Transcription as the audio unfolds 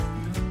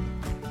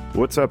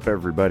What's up,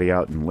 everybody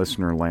out in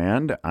listener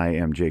land? I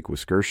am Jake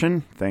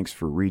Wiskerson. Thanks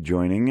for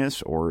rejoining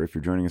us, or if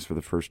you're joining us for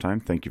the first time,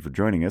 thank you for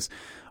joining us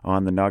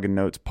on the Noggin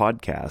Notes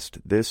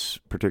podcast. This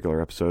particular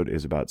episode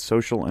is about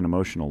social and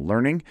emotional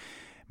learning.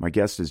 My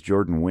guest is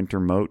Jordan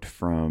Wintermote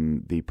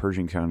from the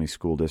Pershing County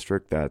School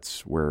District.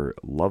 That's where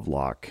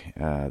Lovelock,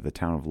 the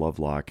town of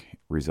Lovelock,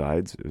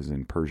 resides. It is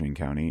in Pershing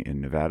County in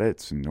Nevada.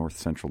 It's in north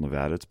central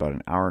Nevada. It's about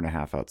an hour and a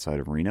half outside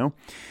of Reno.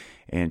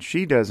 And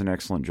she does an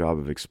excellent job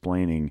of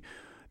explaining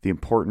the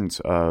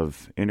importance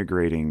of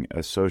integrating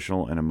a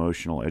social and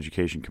emotional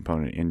education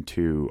component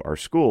into our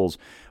schools.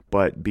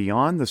 But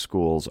beyond the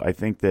schools, I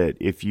think that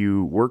if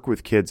you work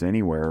with kids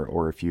anywhere,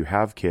 or if you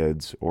have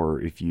kids, or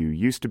if you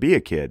used to be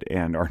a kid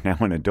and are now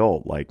an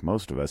adult, like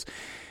most of us,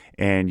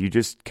 and you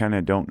just kind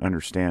of don't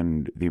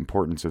understand the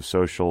importance of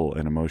social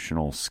and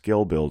emotional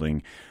skill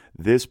building,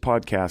 this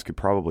podcast could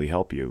probably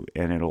help you,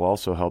 and it'll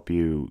also help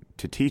you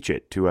to teach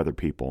it to other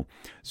people.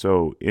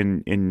 So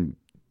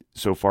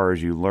so far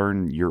as you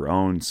learn your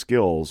own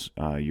skills,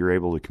 you're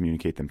able to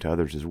communicate them to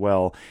others as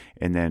well.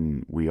 And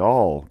then we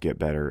all get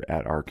better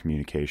at our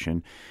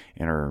communication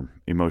and our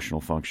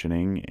emotional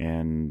functioning,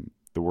 and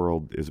the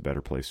world is a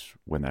better place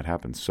when that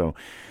happens. So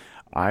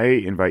I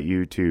invite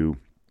you to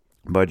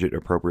budget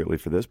appropriately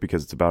for this,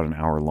 because it's about an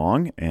hour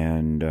long,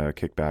 and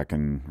kick back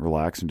and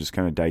relax and just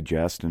kind of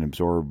digest and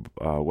absorb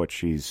what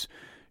she's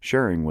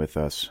sharing with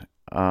us.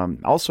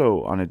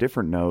 Also, on a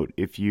different note,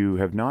 if you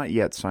have not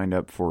yet signed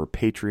up for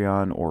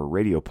Patreon or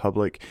Radio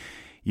Public,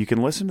 you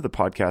can listen to the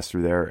podcast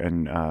through there,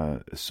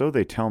 and so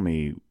they tell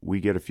me,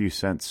 we get a few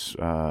cents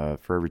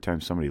for every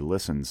time somebody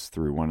listens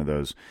through one of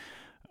those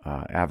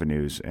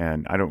avenues,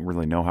 and I don't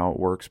really know how it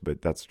works,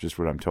 but that's just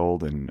what I'm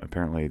told, and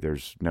apparently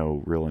there's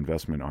no real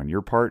investment on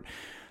your part.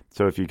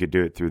 So if you could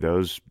do it through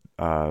those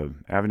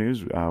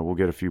avenues, we'll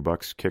get a few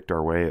bucks kicked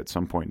our way at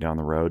some point down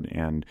the road,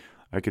 and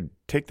I could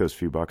take those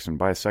few bucks and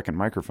buy a second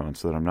microphone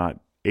so that I'm not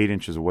 8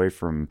 inches away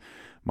from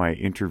my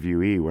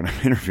interviewee when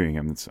I'm interviewing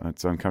him.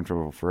 It's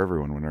uncomfortable for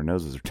everyone when our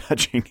noses are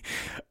touching.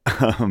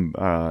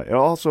 It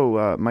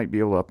also might be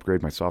able to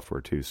upgrade my software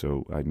too,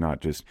 so I'm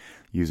not just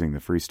using the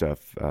free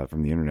stuff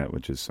from the internet,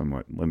 which is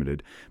somewhat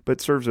limited,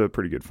 but serves a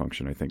pretty good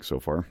function, I think, so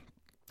far.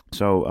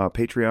 So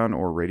Patreon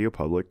or Radio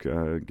Public,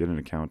 get an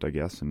account, I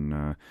guess,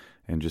 and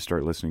just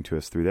start listening to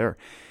us through there.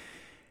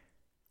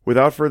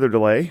 Without further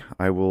delay,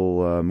 I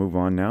will move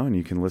on now, and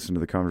you can listen to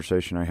the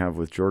conversation I have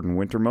with Jordan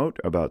Wintermote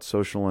about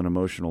social and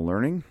emotional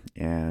learning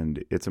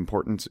and its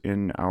importance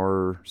in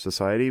our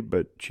society,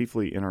 but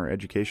chiefly in our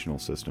educational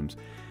systems.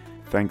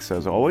 Thanks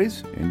as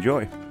always.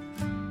 Enjoy.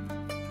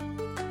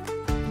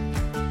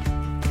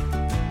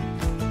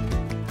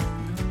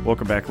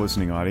 Welcome back,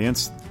 listening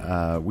audience.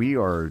 We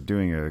are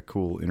doing a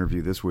cool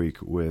interview this week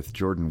with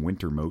Jordan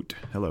Wintermote.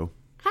 Hello.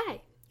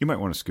 Hi. You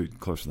might want to scoot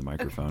closer to the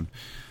microphone. Okay.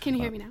 Can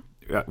you hear me now?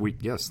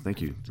 Yes, thank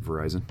you,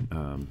 Verizon.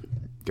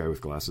 Guy with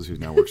glasses who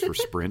now works for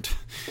Sprint.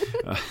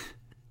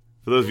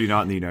 For those of you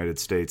not in the United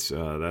States,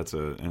 that's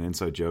an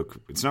inside joke.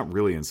 It's not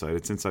really inside.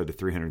 It's inside to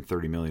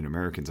 330 million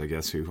Americans, I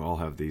guess, who all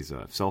have these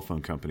cell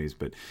phone companies.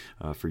 But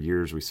for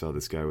years, we saw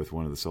this guy with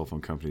one of the cell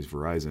phone companies,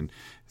 Verizon,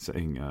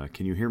 saying,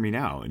 "Can you hear me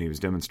now?" And he was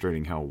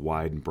demonstrating how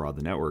wide and broad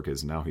the network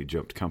is. Now he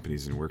jumped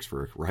companies and works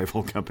for a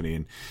rival company,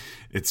 and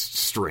it's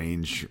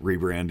strange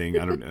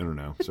rebranding. I don't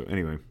know. So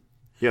anyway,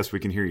 yes, we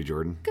can hear you,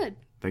 Jordan. Good.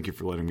 Thank you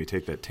for letting me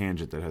take that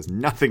tangent that has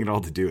nothing at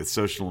all to do with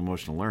social and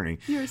emotional learning.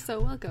 You're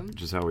so welcome.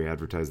 Which is how we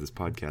advertise this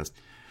podcast.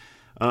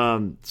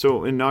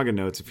 So in Noggin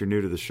Notes, if you're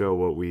new to the show,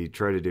 what we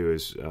try to do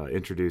is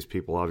introduce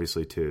people,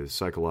 obviously, to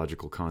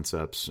psychological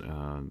concepts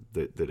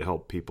that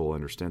help people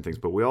understand things.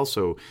 But we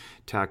also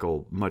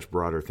tackle much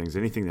broader things,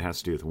 anything that has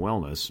to do with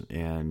wellness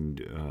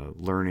and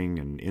learning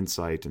and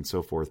insight and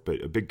so forth.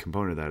 But a big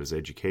component of that is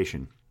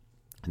education.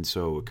 And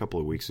so a couple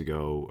of weeks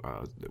ago,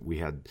 we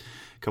had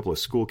a couple of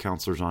school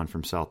counselors on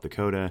from South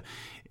Dakota.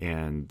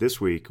 And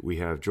this week, we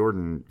have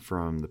Jordan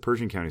from the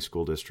Pershing County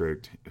School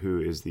District, who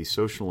is the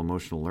social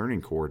emotional learning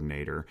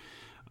coordinator.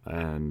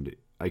 And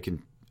I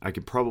can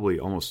probably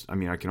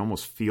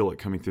almost feel it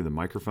coming through the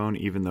microphone,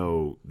 even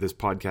though this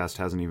podcast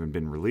hasn't even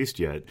been released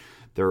yet.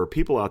 There are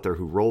people out there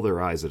who roll their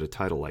eyes at a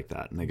title like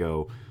that, and they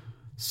go,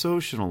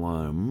 social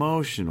and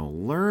emotional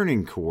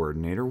learning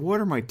coordinator, what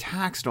are my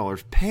tax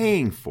dollars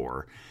paying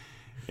for?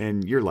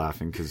 And you're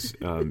laughing because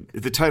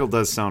the title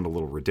does sound a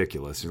little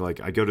ridiculous. You're like,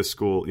 I go to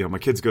school, my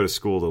kids go to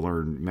school to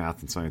learn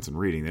math and science and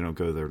reading. They don't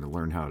go there to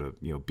learn how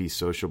to, be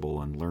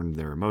sociable and learn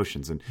their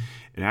emotions. And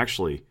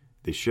actually,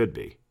 they should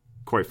be,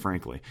 quite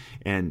frankly.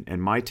 And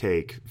my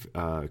take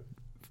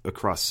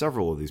across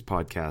several of these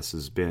podcasts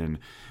has been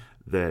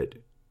that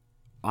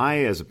I,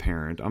 as a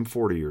parent, I'm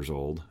 40 years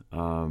old,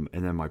 and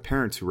then my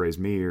parents who raised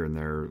me are in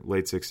their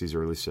late 60s,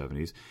 early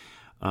 70s.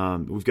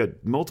 We've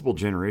got multiple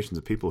generations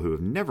of people who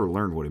have never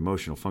learned what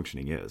emotional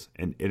functioning is.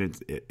 And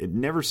it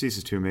never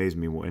ceases to amaze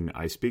me when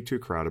I speak to a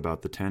crowd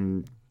about the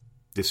 10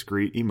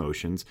 discrete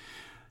emotions,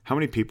 how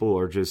many people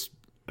are just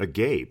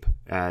agape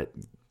at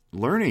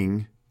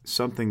learning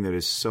something that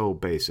is so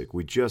basic.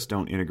 We just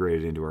don't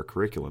integrate it into our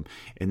curriculum.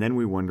 And then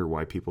we wonder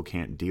why people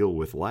can't deal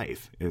with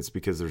life. It's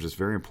because there's this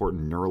very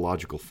important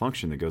neurological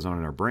function that goes on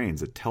in our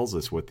brains that tells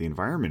us what the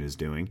environment is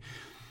doing,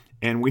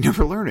 and we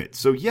never learn it.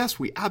 So yes,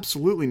 we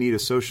absolutely need a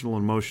social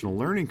and emotional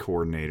learning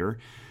coordinator,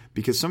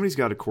 because somebody's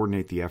got to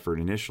coordinate the effort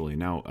initially.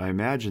 Now, I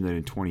imagine that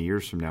in 20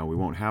 years from now, we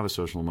won't have a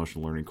social and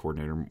emotional learning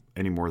coordinator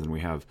any more than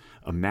we have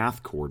a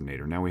math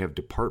coordinator. Now we have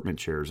department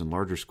chairs in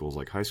larger schools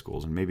like high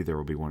schools, and maybe there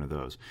will be one of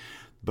those.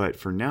 But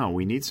for now,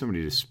 we need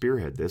somebody to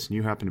spearhead this, and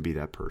you happen to be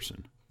that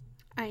person.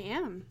 I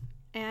am.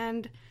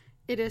 And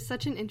it is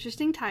such an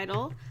interesting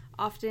title.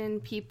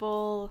 Often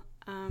people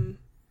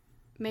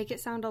make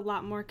it sound a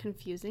lot more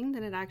confusing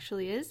than it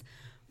actually is.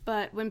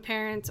 But when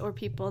parents or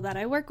people that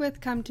I work with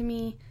come to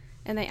me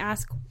and they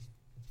ask,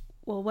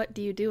 well, what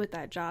do you do with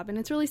that job? And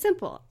it's really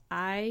simple.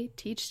 I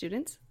teach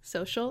students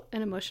social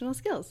and emotional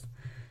skills.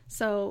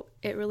 So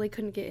it really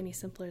couldn't get any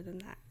simpler than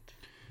that.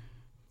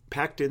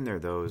 Packed in there,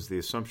 though, is the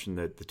assumption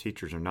that the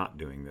teachers are not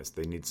doing this.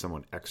 They need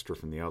someone extra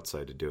from the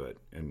outside to do it.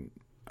 And,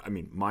 I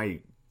mean,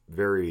 my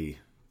very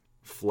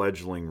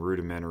fledgling,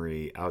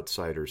 rudimentary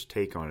outsider's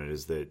take on it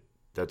is that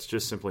that's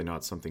just simply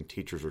not something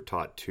teachers are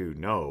taught to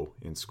know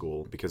in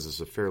school, because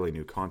it's a fairly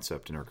new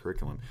concept in our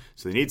curriculum.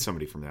 So they need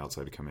somebody from the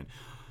outside to come in.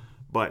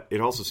 But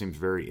it also seems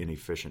very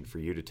inefficient for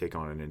you to take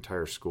on an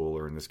entire school,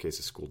 or in this case,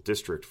 a school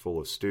district full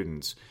of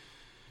students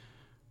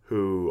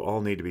who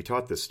all need to be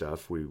taught this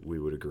stuff, we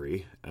would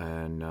agree.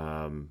 And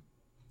I'm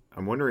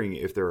wondering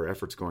if there are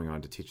efforts going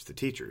on to teach the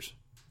teachers.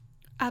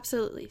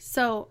 Absolutely.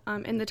 So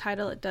in the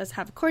title, it does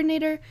have a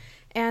coordinator,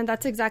 and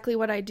that's exactly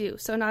what I do.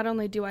 So not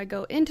only do I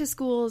go into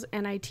schools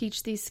and I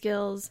teach these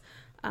skills,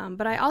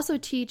 but I also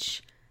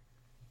teach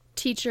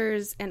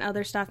teachers and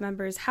other staff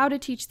members how to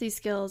teach these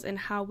skills and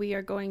how we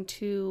are going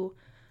to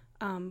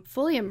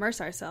fully immerse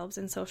ourselves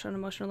in social and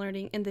emotional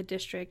learning in the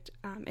district.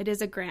 It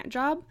is a grant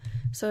job,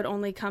 so it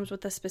only comes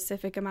with a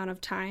specific amount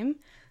of time.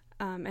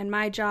 And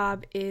my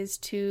job is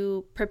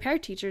to prepare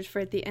teachers for,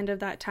 at the end of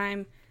that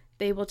time,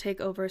 they will take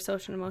over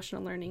social and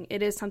emotional learning.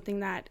 It is something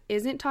that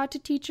isn't taught to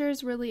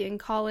teachers really in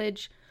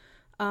college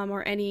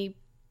or any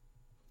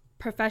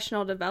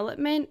professional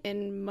development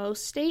in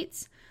most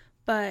states,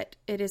 but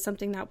it is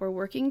something that we're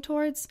working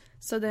towards.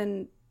 So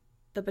then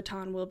the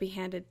baton will be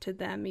handed to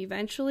them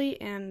eventually,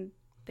 and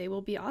they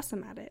will be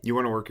awesome at it. You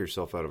want to work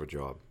yourself out of a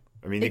job.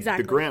 I mean,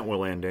 exactly. The grant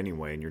will end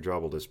anyway, and your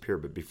job will disappear.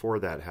 But before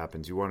that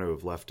happens, you want to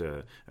have left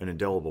an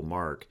indelible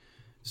mark,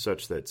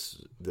 such that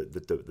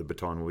the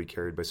baton will be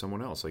carried by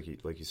someone else, like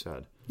you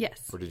said.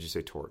 Yes. Or did you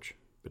say torch?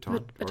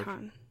 Baton.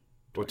 Baton.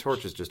 Well,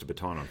 torch is just a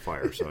baton on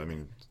fire. So I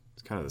mean,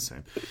 it's kind of the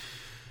same.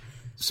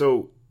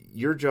 So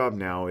your job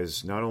now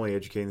is not only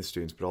educating the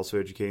students, but also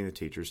educating the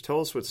teachers.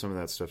 Tell us what some of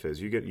that stuff is.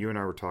 You and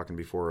I were talking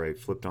before I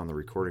flipped on the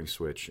recording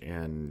switch,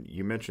 and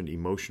you mentioned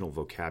emotional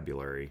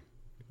vocabulary.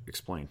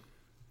 Explain.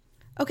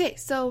 Okay,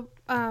 so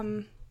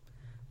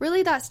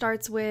really that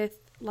starts with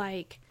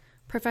like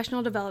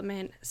professional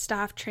development,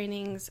 staff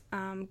trainings,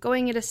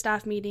 going into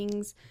staff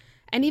meetings,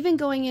 and even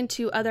going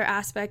into other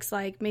aspects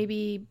like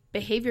maybe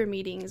behavior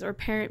meetings or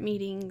parent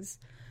meetings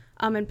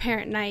and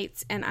parent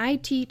nights. And I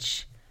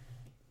teach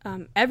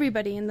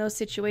everybody in those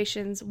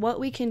situations what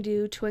we can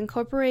do to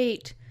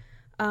incorporate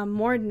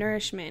more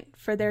nourishment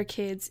for their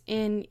kids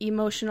in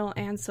emotional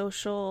and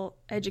social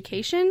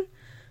education,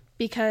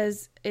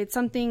 because it's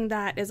something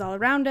that is all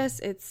around us.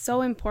 It's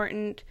so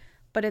important,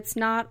 but it's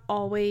not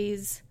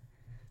always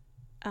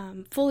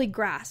fully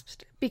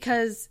grasped,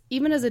 because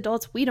even as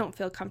adults, we don't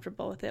feel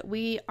comfortable with it.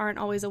 We aren't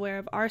always aware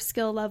of our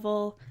skill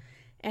level,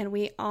 and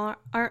we aren't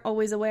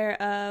always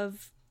aware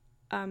of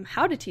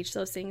how to teach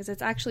those things.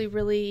 It's actually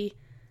really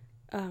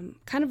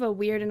kind of a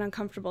weird and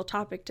uncomfortable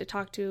topic to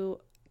talk to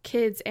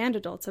kids and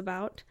adults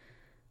about.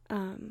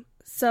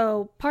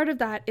 So part of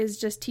that is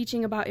just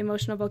teaching about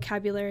emotional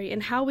vocabulary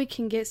and how we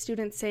can get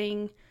students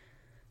saying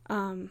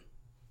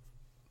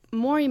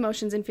more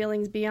emotions and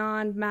feelings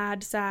beyond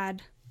mad,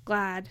 sad,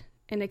 glad,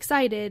 and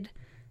excited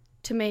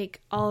to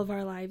make all of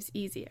our lives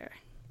easier.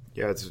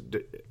 Yeah,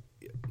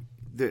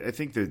 I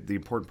think the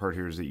important part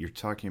here is that you're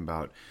talking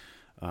about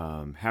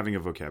having a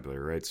vocabulary,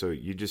 right? So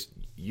you just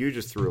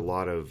threw a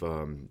lot of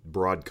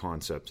broad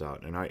concepts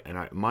out, and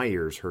I my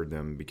ears heard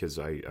them because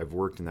I've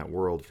worked in that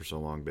world for so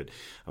long. But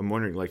I'm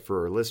wondering, like,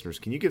 for our listeners,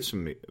 can you give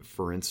some,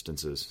 for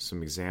instances,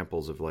 some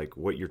examples of like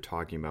what you're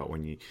talking about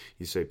when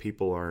you say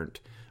people aren't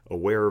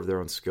aware of their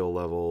own skill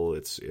level?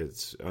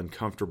 It's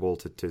uncomfortable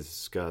to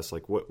discuss.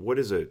 Like what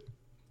is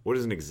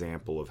an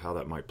example of how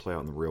that might play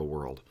out in the real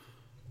world?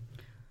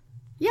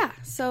 Yeah.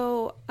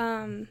 So.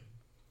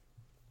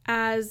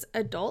 As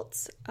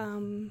adults,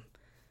 when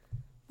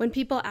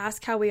people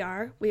ask how we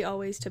are, we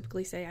always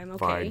typically say, I'm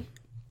okay. Fine.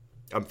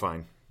 I'm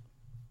fine.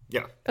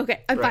 Yeah.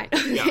 Okay, I'm right.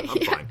 fine. Yeah, I'm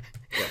fine.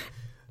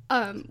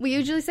 Yeah. We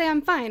usually say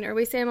I'm fine, or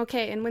we say I'm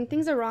okay. And when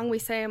things are wrong, we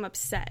say I'm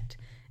upset.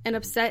 And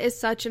upset is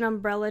such an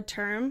umbrella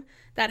term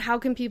that how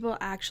can people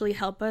actually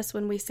help us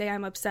when we say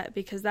I'm upset?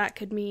 Because that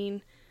could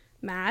mean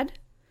mad,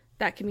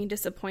 that could mean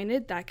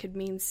disappointed, that could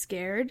mean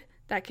scared,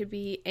 that could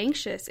be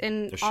anxious,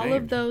 and ashamed. all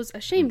of those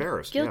ashamed,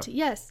 embarrassed, guilty,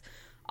 yes,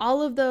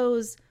 all of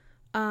those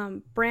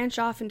branch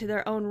off into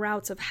their own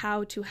routes of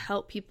how to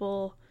help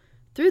people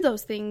through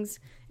those things.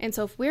 And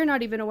so if we're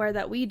not even aware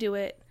that we do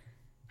it,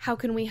 how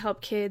can we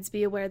help kids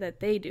be aware that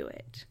they do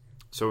it?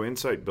 So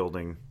insight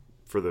building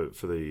for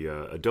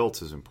the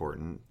adults is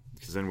important,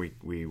 because then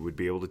we would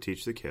be able to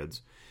teach the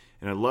kids.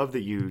 And I love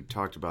that you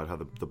talked about how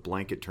the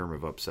blanket term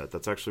of upset,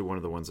 that's actually one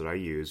of the ones that I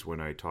use when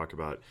I talk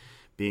about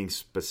being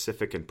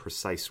specific and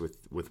precise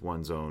with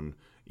one's own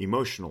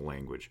emotional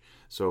language.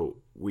 So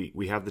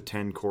we have the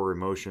 10 core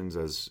emotions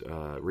as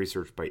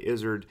researched by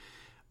Izzard.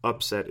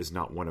 Upset is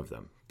not one of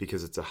them,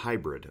 because it's a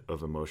hybrid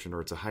of emotion,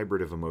 or it's a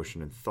hybrid of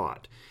emotion and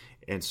thought.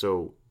 And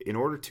so in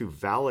order to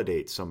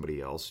validate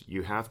somebody else,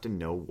 you have to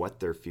know what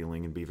they're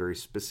feeling and be very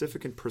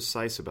specific and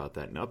precise about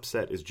that. And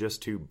upset is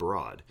just too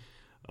broad.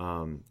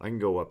 I can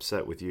go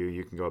upset with you,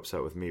 you can go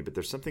upset with me, but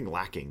there's something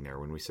lacking there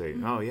when we say,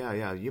 oh,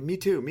 yeah, me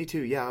too,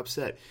 yeah,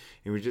 upset.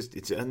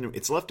 And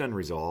it's left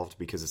unresolved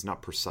because it's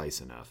not precise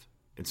enough.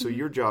 And so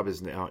your job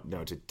is now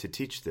to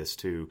teach this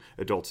to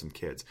adults and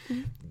kids.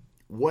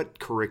 What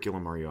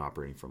curriculum are you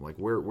operating from? Like,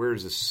 where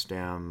does this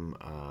stem?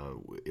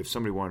 If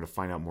somebody wanted to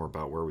find out more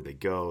about, where would they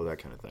go, that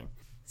kind of thing?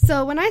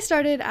 So when I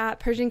started at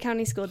Pershing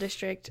County School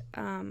District,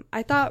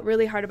 I thought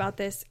really hard about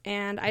this,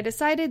 and I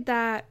decided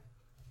that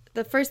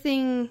the first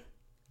thing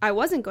I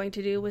wasn't going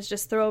to do was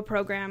just throw a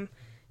program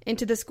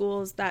into the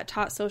schools that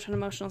taught social and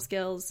emotional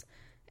skills,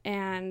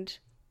 and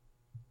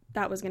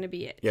that was going to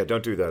be it. Yeah,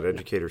 don't do that.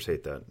 Educators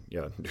hate that.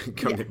 Yeah.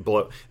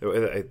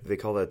 They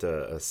call that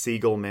a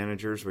seagull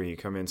managers, where you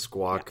come in,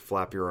 squawk,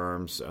 flap your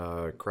arms,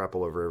 crap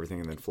all over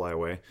everything, and then fly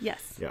away.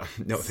 Yes. Yeah.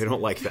 No, they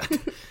don't like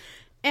that.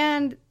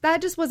 And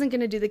that just wasn't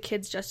going to do the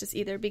kids justice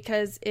either,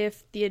 because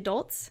if the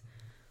adults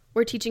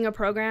were teaching a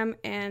program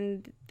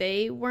and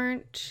they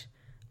weren't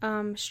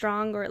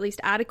strong or at least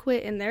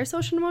adequate in their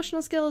social and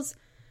emotional skills,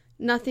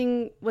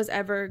 nothing was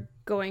ever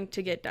going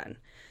to get done.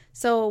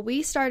 So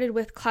we started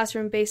with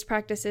classroom-based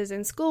practices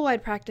and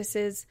school-wide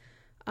practices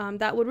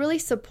that would really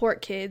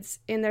support kids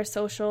in their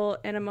social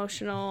and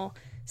emotional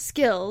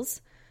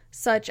skills,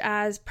 such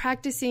as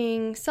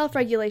practicing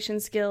self-regulation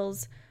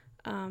skills,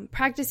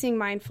 practicing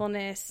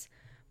mindfulness,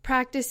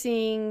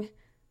 practicing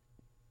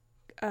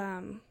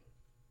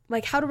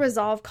like how to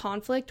resolve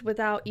conflict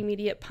without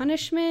immediate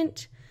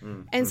punishment.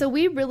 And so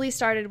we really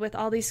started with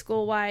all these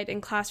school-wide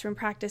and classroom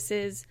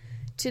practices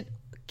to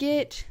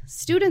get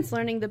students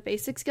learning the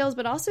basic skills,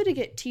 but also to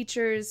get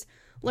teachers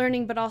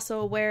learning, but also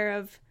aware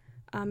of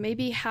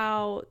maybe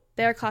how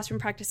their classroom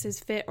practices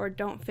fit or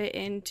don't fit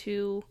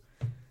into,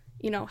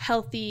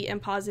 healthy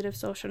and positive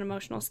social and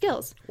emotional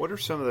skills. What are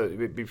some of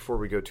the, before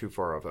we go too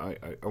far off,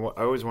 I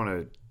always want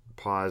to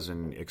pause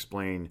and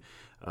explain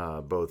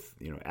both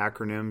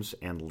acronyms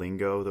and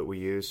lingo that we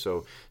use.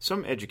 So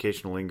some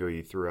educational lingo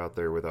you threw out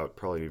there without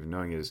probably even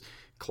knowing is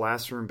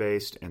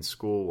classroom-based and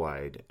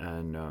school-wide.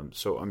 And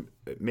so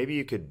maybe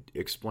you could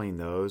explain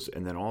those,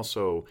 and then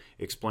also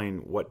explain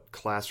what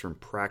classroom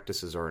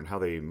practices are and how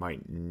they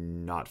might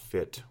not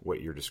fit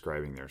what you're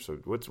describing there. So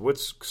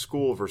what's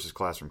school versus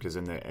classroom? Because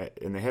in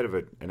the head of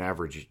an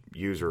average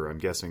user, I'm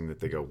guessing that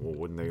they go, well,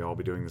 wouldn't they all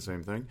be doing the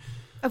same thing?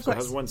 Of course.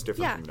 How's one's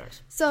different from the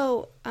next?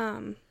 So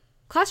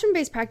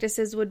classroom-based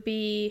practices would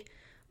be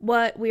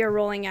what we are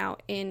rolling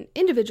out in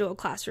individual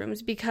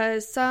classrooms,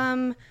 because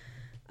some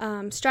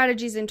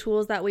strategies and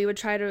tools that we would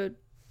try to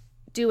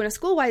do in a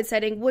school-wide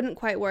setting wouldn't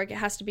quite work. It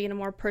has to be in a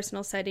more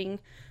personal setting,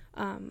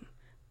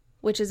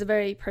 which is a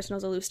very personal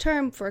is a loose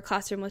term for a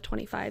classroom with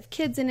 25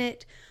 kids in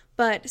it.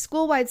 But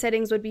school-wide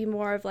settings would be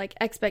more of like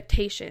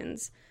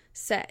expectations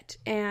set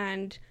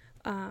and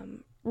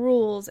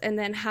rules, and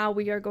then how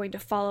we are going to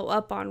follow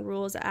up on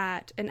rules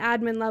at an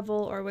admin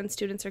level or when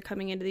students are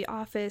coming into the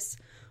office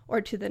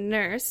or to the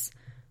nurse.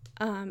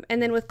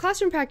 And then with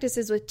classroom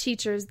practices with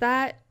teachers,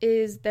 that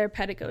is their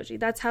pedagogy.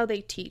 That's how they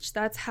teach.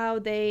 That's how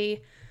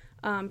they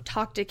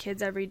talk to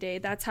kids every day.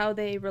 That's how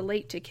they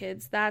relate to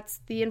kids.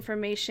 That's the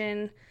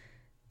information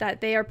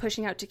that they are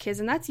pushing out to kids,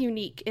 and that's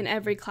unique in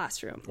every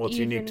classroom. Well, it's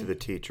unique to the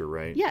teacher,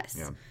 right? Yes.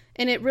 Yeah.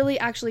 And it really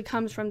actually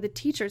comes from the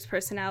teacher's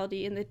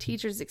personality and the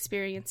teacher's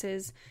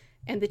experiences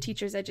and the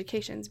teacher's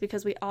educations,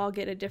 because we all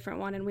get a different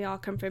one and we all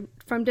come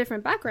from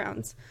different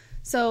backgrounds.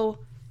 So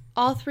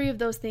all three of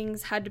those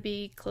things had to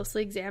be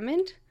closely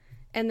examined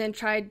and then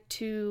tried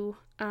to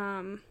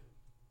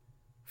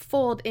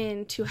fold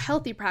into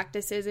healthy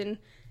practices and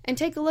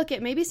take a look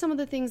at maybe some of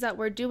the things that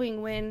we're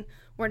doing when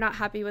we're not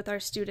happy with our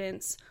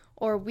students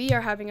or we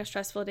are having a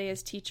stressful day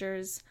as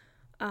teachers,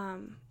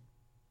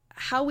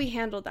 how we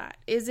handle that.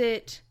 Is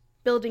it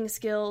building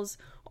skills,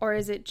 or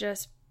is it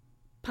just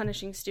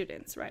punishing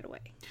students right away?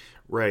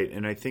 Right,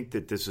 and I think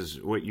that this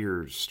is what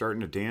you're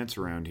starting to dance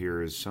around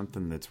here is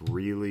something that's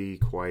really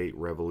quite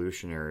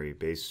revolutionary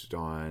based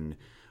on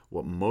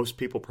what most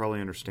people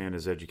probably understand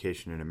as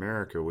education in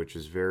America, which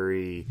is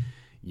very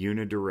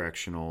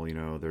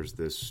unidirectional. There's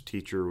this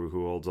teacher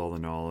who holds all the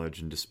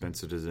knowledge and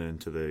dispenses it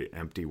into the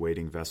empty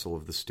waiting vessel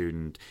of the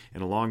student.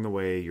 And along the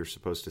way, you're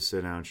supposed to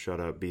sit down, shut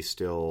up, be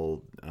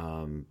still,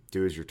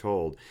 do as you're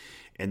told.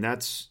 And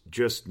that's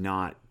just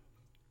not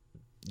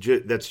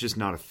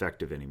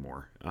effective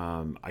anymore.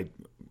 I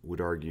would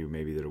argue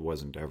maybe that it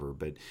wasn't ever,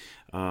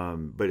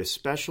 but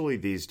especially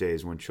these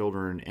days when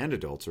children and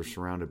adults are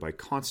surrounded by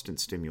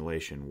constant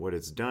stimulation, what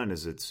it's done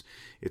is it's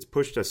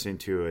pushed us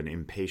into an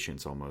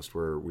impatience almost,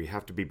 where we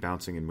have to be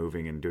bouncing and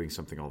moving and doing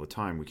something all the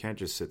time. We can't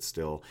just sit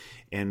still.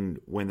 And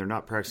when they're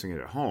not practicing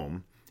it at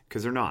home,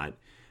 because they're not,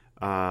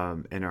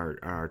 and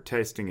our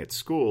testing at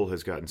school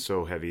has gotten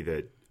so heavy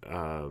that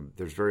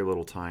there's very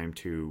little time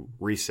to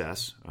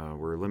recess.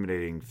 We're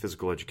eliminating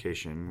physical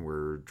education.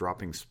 We're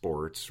dropping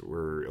sports.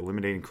 We're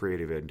eliminating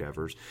creative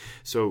endeavors.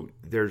 So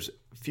there's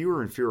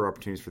fewer and fewer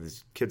opportunities for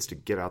these kids to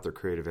get out their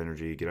creative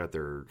energy, get out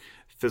their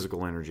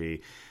physical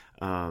energy.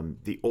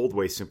 The old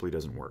way simply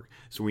doesn't work.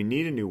 So we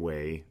need a new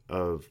way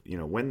of,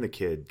 when the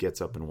kid gets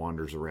up and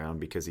wanders around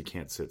because he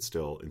can't sit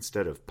still,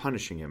 instead of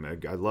punishing him.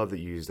 I love that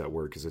you use that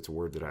word, because it's a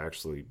word that I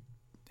actually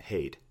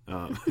hate,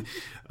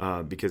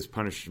 because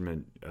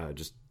punishment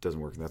just doesn't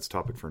work, and that's a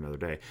topic for another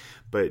day.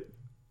 But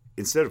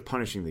instead of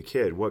punishing the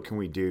kid, what can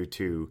we do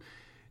to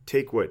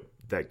take what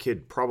that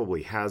kid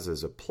probably has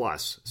as a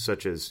plus,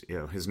 such as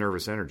his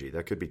nervous energy,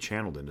 that could be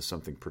channeled into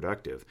something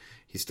productive?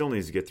 He still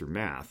needs to get through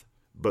math,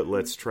 but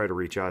let's try to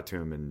reach out to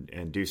him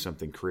and do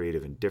something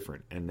creative and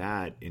different. And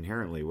that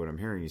inherently, what I'm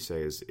hearing you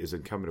say, is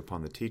incumbent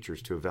upon the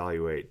teachers to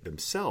evaluate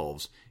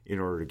themselves in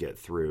order to get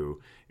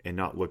through and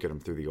not look at them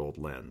through the old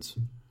lens.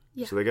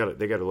 Yeah. So they got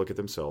to look at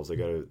themselves. They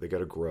got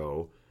to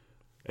grow,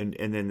 and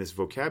then this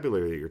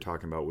vocabulary that you're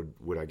talking about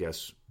would I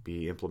guess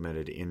be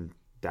implemented in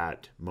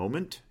that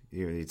moment.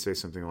 You'd say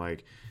something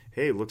like,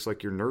 "Hey, looks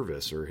like you're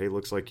nervous," or "Hey,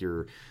 looks like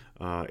you're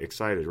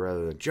excited,"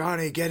 rather than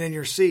 "Johnny, get in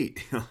your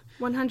seat."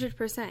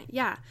 100%,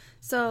 yeah.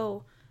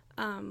 So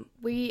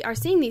we are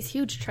seeing these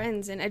huge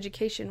trends in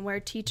education where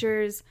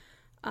teachers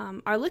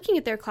are looking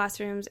at their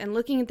classrooms and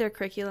looking at their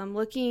curriculum,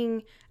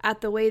 looking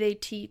at the way they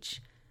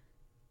teach.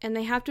 And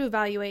they have to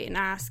evaluate and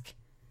ask,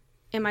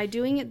 am I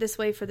doing it this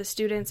way for the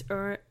students,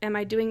 or am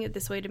I doing it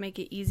this way to make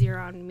it easier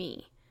on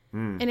me?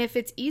 And if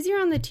it's easier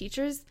on the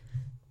teachers,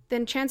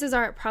 then chances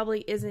are it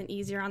probably isn't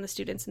easier on the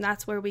students. And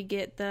that's where we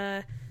get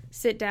the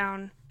sit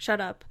down,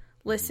 shut up,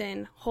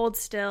 listen, hold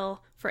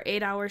still for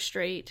 8 hours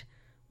straight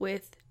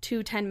with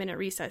 2 10-minute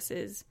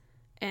recesses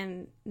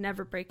and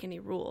never break any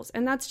rules.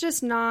 And that's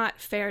just not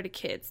fair to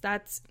kids.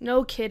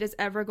 No kid is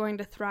ever going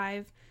to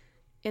thrive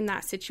in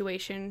that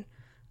situation.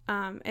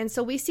 And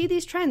so we see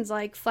these trends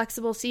like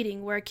flexible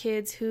seating, where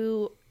kids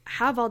who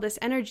have all this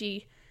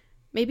energy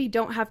maybe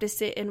don't have to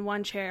sit in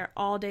one chair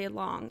all day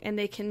long, and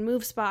they can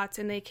move spots,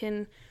 and they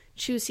can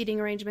choose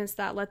seating arrangements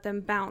that let them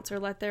bounce or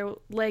let their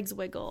legs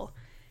wiggle.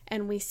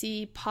 And we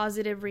see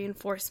positive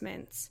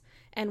reinforcements,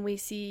 and we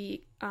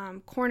see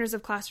corners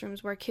of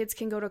classrooms where kids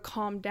can go to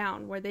calm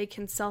down, where they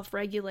can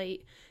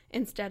self-regulate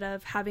instead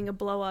of having a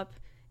blow up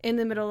in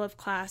the middle of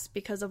class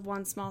because of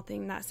one small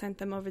thing that sent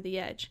them over the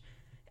edge.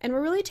 And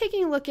we're really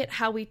taking a look at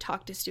how we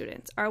talk to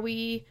students. Are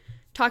we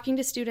talking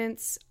to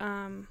students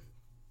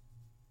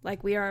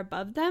like we are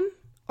above them?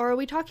 Or are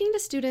we talking to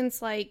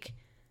students like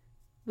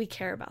we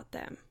care about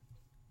them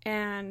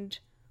and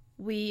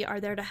we are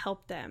there to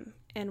help them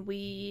and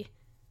we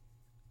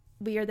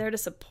are there to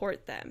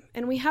support them?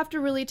 And we have to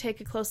really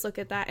take a close look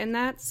at that. And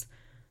that's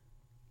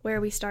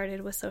where we started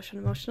with social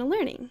and emotional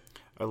learning.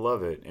 I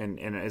love it. And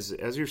as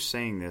you're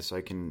saying this, I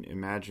can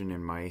imagine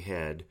in my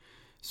head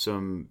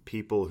some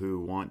people who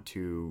want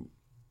to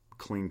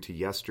cling to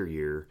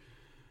yesteryear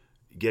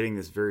getting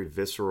this very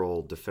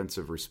visceral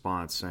defensive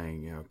response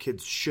saying,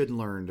 kids should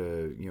learn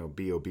to,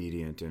 be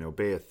obedient and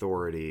obey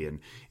authority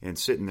and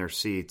sit in their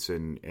seats.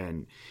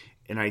 And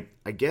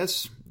I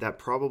guess that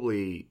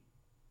probably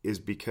is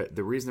because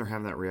the reason they're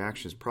having that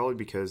reaction is probably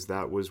because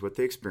that was what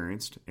they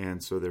experienced.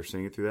 And so they're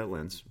seeing it through that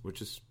lens,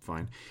 which is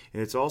fine.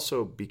 And it's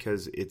also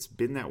because it's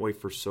been that way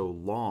for so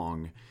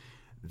long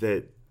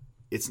that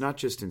it's not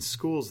just in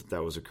schools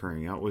that was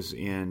occurring. That was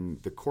in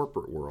the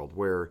corporate world,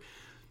 where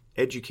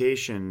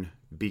education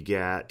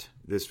begat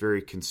this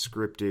very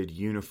conscripted,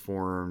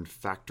 uniformed,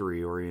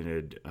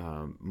 factory-oriented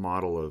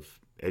model of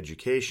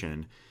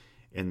education.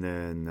 And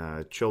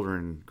then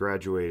children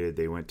graduated.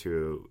 They went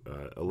to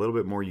a little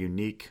bit more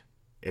unique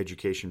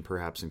education,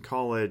 perhaps in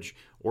college,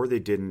 or they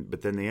didn't,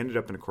 but then they ended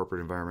up in a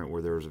corporate environment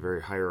where there was a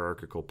very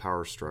hierarchical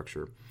power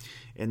structure.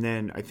 And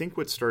then I think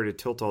what started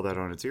to tilt all that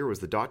on its ear was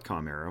the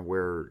dot-com era,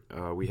 where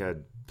we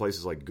had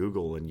places like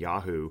Google and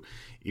Yahoo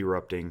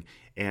erupting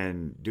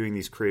and doing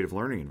these creative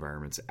learning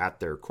environments at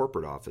their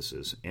corporate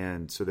offices.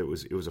 And so that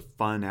it was a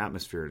fun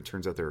atmosphere. And it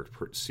turns out they were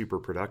super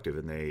productive,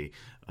 and they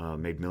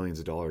made millions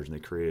of dollars, and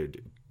they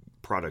created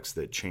products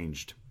that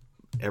changed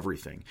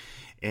everything.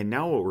 And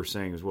now what we're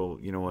saying is, well,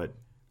 you know what?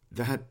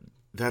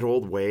 That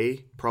old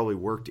way probably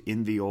worked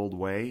in the old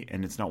way,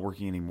 and it's not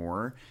working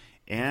anymore.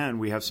 And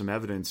we have some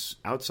evidence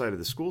outside of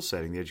the school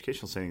setting, the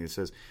educational setting, that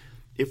says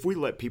if we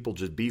let people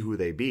just be who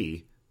they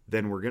be,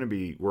 then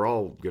we're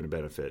all going to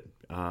benefit.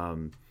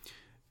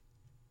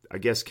 I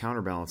guess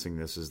counterbalancing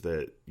this is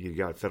that you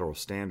got federal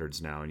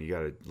standards now, and you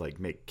got to like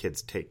make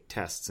kids take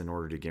tests in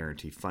order to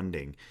guarantee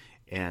funding.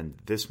 And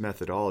this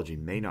methodology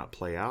may not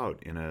play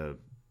out in a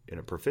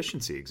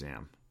proficiency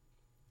exam.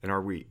 And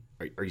are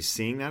you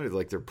seeing that?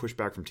 Like they're pushed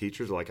back from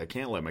teachers, like, I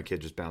can't let my kid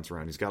just bounce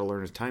around. He's got to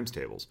learn his times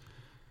tables.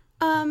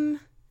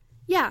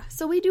 Yeah.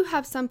 So we do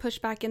have some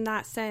pushback in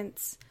that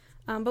sense.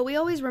 But we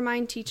always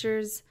remind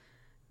teachers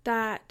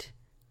that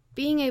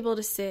being able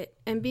to sit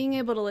and being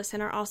able to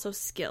listen are also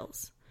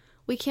skills.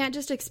 We can't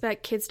just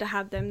expect kids to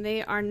have them.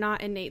 They are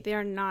not innate. They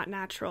are not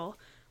natural.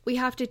 We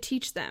have to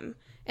teach them.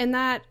 And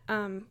that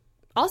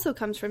also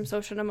comes from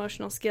social and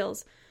emotional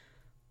skills.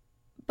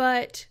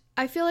 But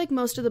I feel like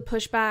most of the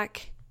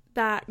pushback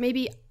that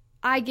maybe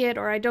I get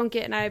or I don't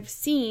get, and I've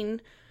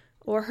seen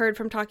or heard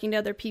from talking to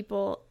other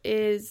people,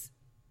 is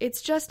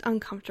it's just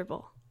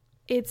uncomfortable.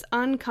 It's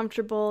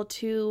uncomfortable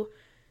to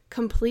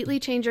completely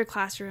change your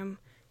classroom.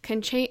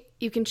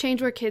 You can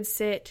change where kids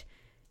sit,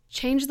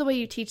 change the way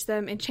you teach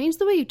them, and change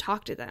the way you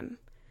talk to them.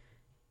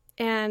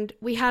 And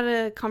we had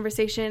a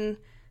conversation,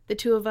 the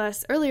two of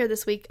us, earlier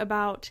this week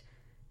about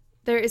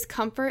there is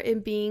comfort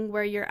in being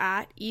where you're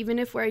at, even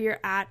if where you're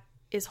at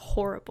is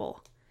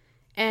horrible.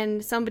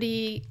 And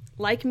somebody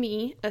like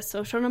me, a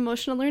social and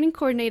emotional learning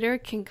coordinator,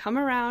 can come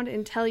around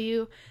and tell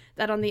you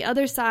that on the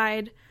other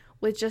side,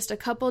 with just a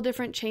couple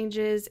different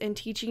changes and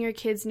teaching your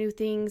kids new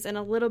things and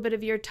a little bit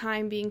of your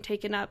time being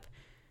taken up,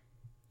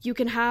 you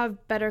can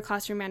have better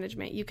classroom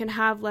management. You can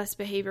have less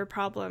behavior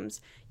problems.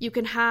 You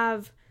can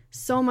have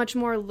so much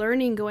more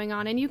learning going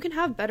on, and you can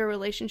have better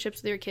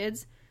relationships with your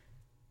kids.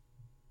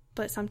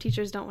 But some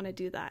teachers don't want to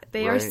do that.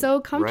 They are so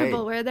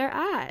comfortable where they're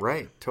at.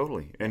 Right,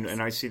 totally. And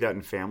I see that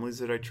in families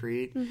that I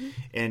treat. Mm-hmm.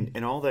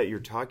 And all that you're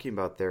talking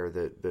about there,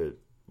 that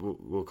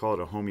we'll call it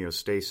a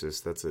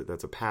homeostasis.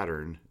 That's a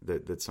pattern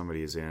that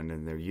somebody is in,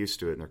 and they're used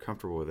to it and they're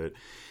comfortable with it.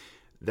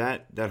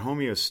 That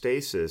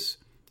homeostasis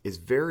is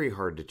very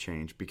hard to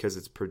change because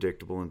it's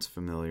predictable and it's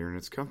familiar and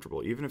it's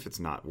comfortable, even if it's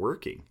not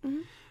working.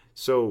 Mm-hmm.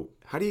 So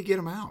how do you get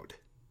them out?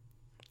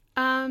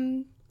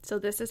 So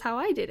this is how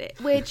I did it,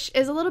 which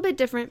is a little bit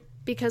different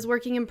because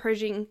working in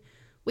Pershing,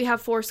 we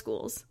have 4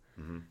 schools.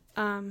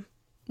 Mm-hmm.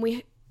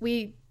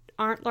 We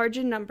aren't large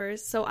in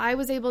numbers, so I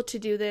was able to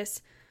do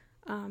this.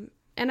 And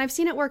I've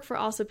seen it work for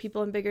also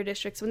people in bigger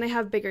districts when they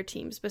have bigger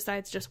teams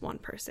besides just one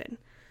person.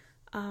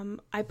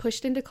 I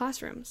pushed into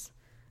classrooms.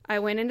 I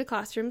went into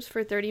classrooms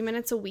for 30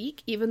 minutes a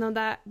week, even though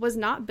that was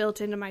not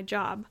built into my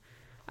job.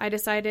 I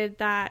decided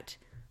that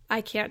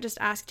I can't just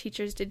ask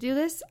teachers to do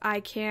this.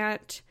 I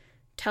can't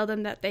tell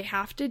them that they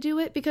have to do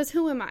it, because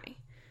who am I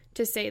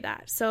to say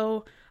that?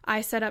 So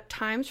I set up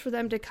times for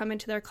them to come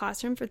into their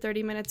classroom for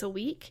 30 minutes a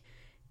week,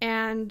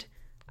 and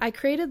I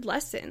created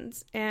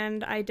lessons,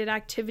 and I did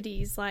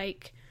activities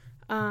like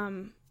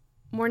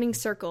morning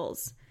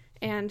circles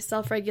and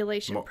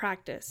self-regulation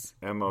practice.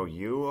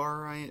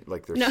 M-O-U-R-I?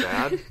 Like they're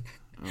sad?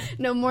 Oh.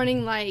 No,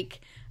 morning like...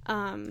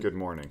 good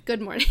morning.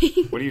 Good morning.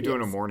 What do you do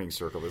in a morning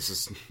circle?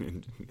 This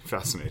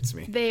fascinates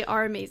me. They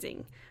are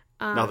amazing.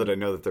 Now that I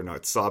know that they're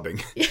not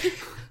sobbing.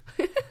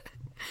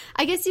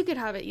 I guess you could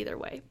have it either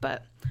way.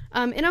 But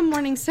in a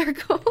morning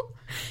circle,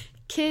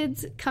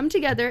 kids come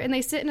together and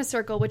they sit in a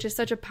circle, which is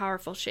such a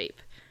powerful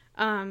shape.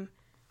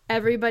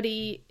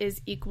 Everybody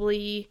is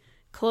equally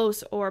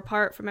close or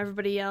apart from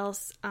everybody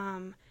else.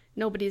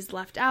 Nobody's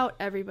left out.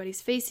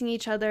 Everybody's facing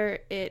each other.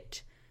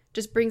 It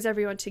just brings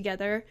everyone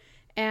together.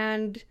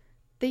 And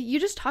you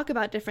just talk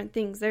about different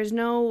things. There's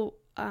no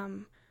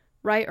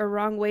right or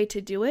wrong way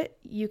to do it.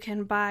 You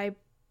can buy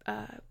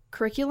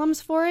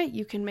curriculums for it.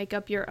 You can make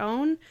up your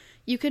own.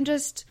 You can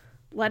just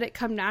let it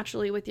come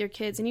naturally with your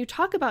kids. And you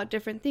talk about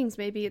different things.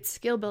 Maybe it's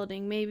skill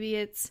building. Maybe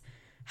it's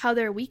how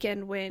their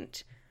weekend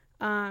went.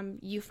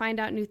 You find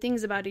out new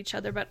things about each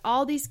other. But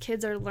all these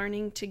kids are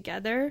learning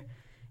together.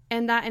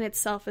 And that in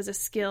itself is a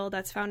skill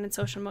that's found in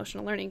social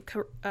emotional learning,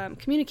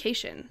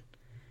 communication,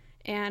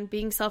 and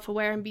being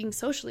self-aware and being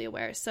socially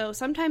aware. So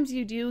sometimes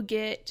you do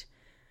get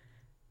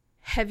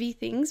heavy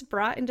things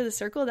brought into the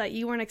circle that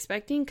you weren't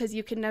expecting, because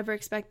you can never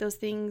expect those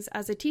things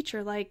as a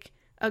teacher, like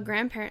a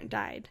grandparent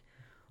died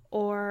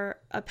or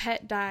a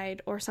pet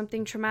died or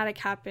something traumatic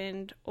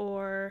happened,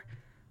 or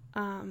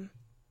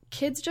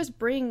kids just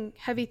bring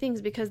heavy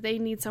things because they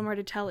need somewhere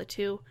to tell it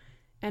to.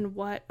 And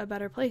what a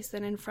better place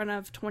than in front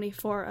of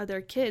 24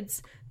 other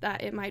kids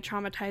that it might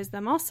traumatize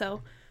them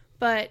also.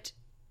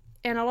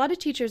 And a lot of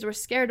teachers were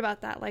scared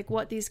about that, like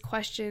what these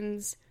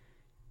questions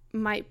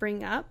might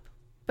bring up,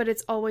 but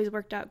it's always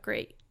worked out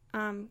great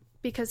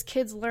because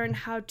kids learn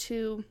how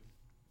to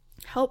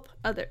help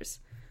others.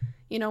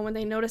 You know, when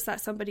they notice that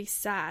somebody's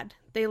sad,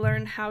 they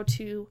learn how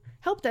to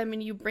help them,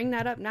 and you bring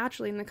that up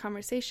naturally in the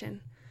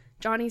conversation.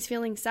 Johnny's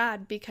feeling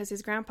sad because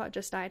his grandpa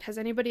just died. Has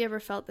anybody ever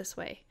felt this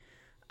way?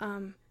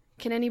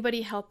 Can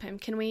anybody help him?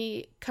 Can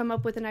we come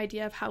up with an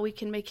idea of how we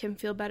can make him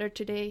feel better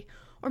today?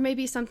 Or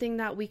maybe something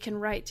that we can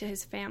write to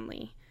his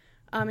family.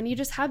 And you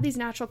just have these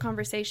natural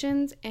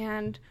conversations.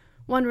 And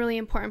one really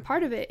important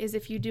part of it is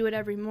if you do it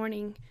every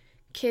morning,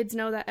 kids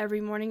know that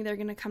every morning they're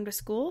going to come to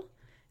school,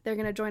 they're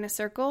going to join a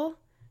circle,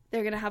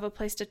 they're going to have a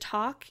place to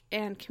talk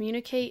and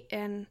communicate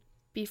and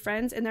be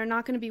friends, and they're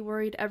not going to be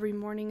worried every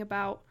morning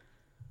about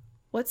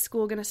what's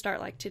school going to start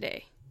like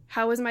today?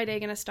 How is my day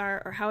going to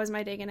start, or how is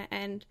my day going to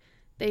end?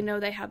 They know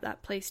they have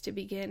that place to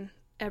begin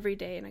every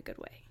day in a good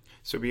way.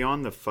 So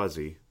beyond the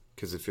fuzzy,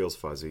 because it feels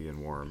fuzzy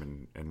and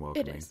warm and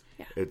welcoming, it is,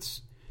 yeah.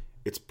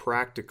 It's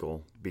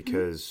practical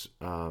because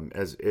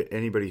as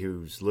anybody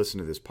who's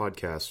listened to this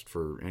podcast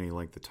for any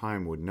length of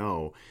time would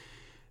know,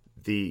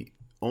 the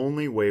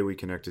only way we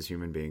connect as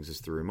human beings is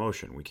through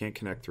emotion. We can't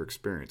connect through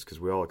experience because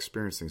we all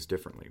experience things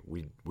differently.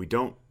 We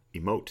don't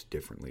emote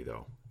differently,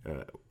 though.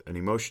 An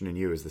emotion in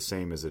you is the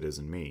same as it is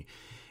in me.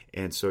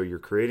 And so you're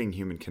creating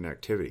human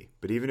connectivity.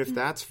 But even if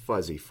that's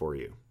fuzzy for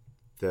you,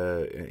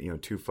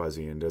 too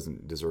fuzzy and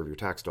doesn't deserve your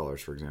tax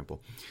dollars, for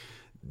example,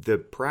 the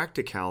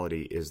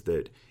practicality is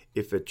that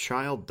if a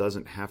child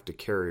doesn't have to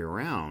carry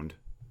around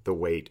the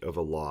weight of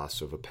a loss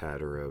of a pet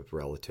or a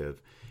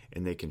relative,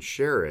 and they can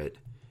share it,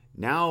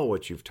 now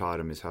what you've taught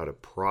them is how to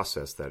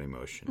process that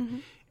emotion. Mm-hmm.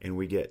 And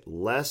we get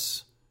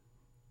less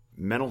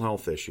mental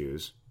health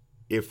issues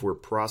if we're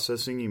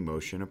processing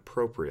emotion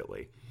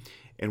appropriately.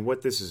 And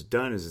what this has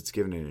done is it's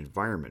given an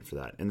environment for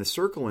that. And the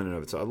circle in and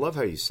of itself, I love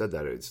how you said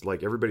that. It's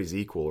like everybody's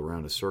equal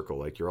around a circle.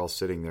 Like you're all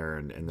sitting there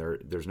and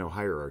there's no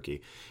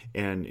hierarchy.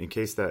 And in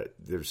case that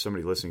there's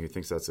somebody listening who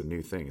thinks that's a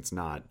new thing, it's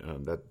not.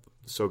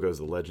 So goes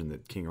the legend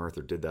that King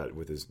Arthur did that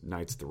with his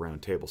knights at the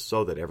round table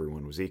so that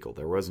everyone was equal.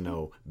 There was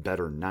no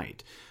better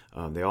knight.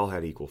 They all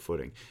had equal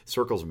footing.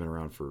 Circles have been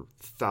around for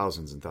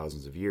thousands and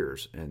thousands of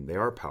years, and they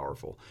are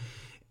powerful.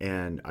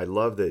 And I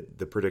love that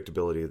the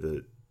predictability of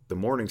the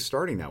morning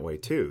starting that way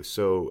too.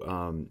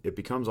 So it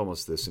becomes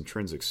almost this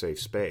intrinsic safe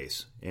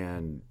space,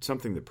 and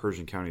something that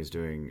Pershing County is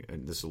doing,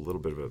 and this is a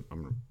little bit of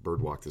I'm going to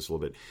bird walk this a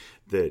little bit,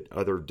 that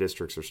other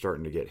districts are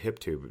starting to get hip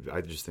to, but I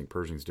just think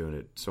Pershing's doing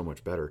it so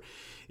much better,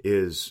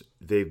 is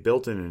they've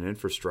built in an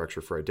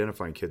infrastructure for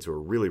identifying kids who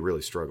are really,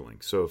 really struggling.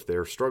 So if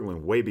they're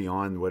struggling way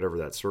beyond whatever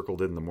that circle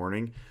did in the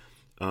morning,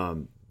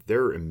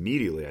 they're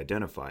immediately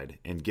identified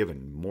and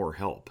given more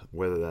help,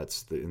 whether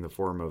that's in the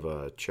form of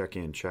a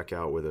check-in,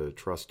 check-out with a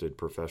trusted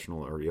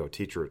professional or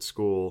teacher at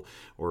school,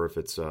 or if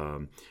it's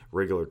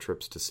regular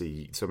trips to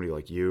see somebody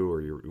like you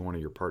or one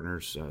of your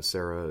partners,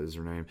 Sarah is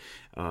her name,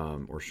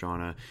 or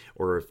Shauna,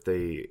 or if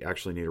they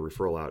actually need a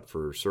referral out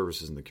for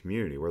services in the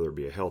community, whether it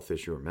be a health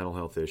issue or mental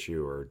health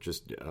issue or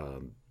just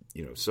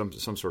some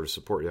sort of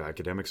support,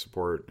 academic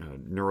support,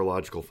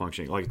 neurological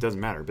functioning, like it doesn't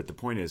matter. But the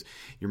point is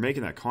you're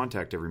making that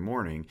contact every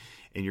morning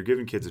and you're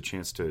giving kids a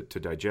chance to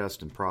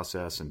digest and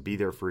process and be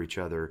there for each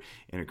other.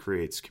 And it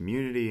creates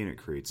community and it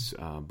creates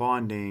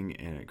bonding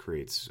and it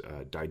creates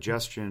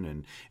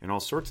digestion and all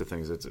sorts of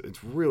things.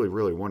 It's really,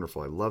 really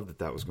wonderful. I love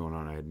that was going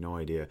on. I had no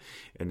idea.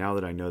 And now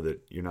that I know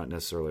that you're not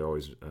necessarily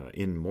always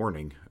in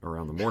mourning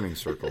around the morning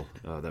circle,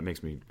 that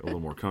makes me a little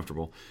more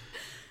comfortable.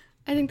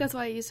 I think that's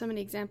why I use so many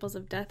examples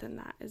of death in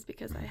that, is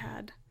because I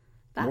had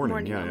that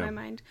morning on my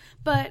mind.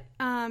 But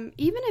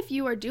even if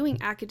you are doing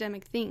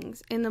academic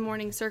things in the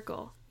morning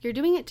circle, you're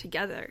doing it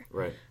together.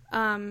 Right.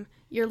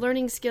 You're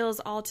learning skills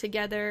all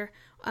together.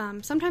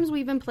 Sometimes we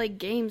even play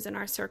games in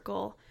our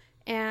circle.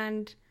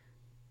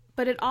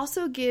 But it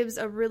also gives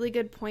a really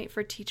good point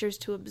for teachers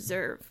to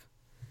observe.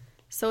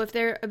 So if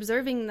they're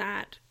observing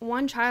that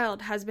one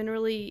child has been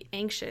really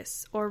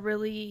anxious or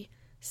really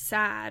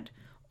sad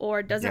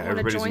or doesn't want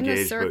to join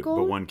the circle,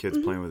 but one kid's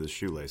playing with his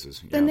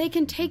shoelaces, then they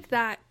can take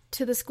that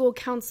to the school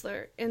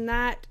counselor, and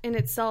that in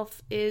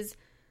itself is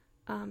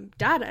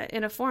data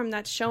in a form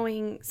that's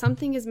showing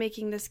something is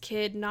making this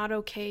kid not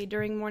okay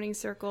during morning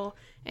circle,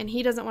 and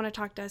he doesn't want to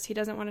talk to us, he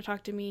doesn't want to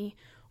talk to me,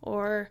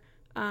 or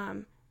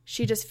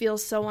she just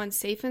feels so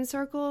unsafe in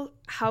circle.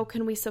 How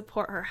can we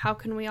support her? How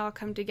can we all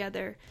come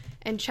together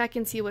and check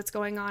and see what's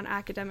going on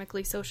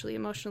academically, socially,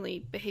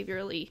 emotionally,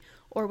 behaviorally,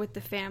 or with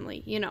the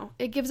family?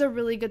 It gives a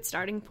really good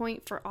starting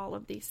point for all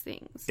of these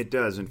things. It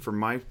does. And from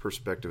my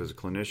perspective as a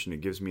clinician, it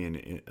gives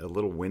me a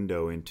little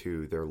window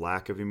into their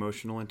lack of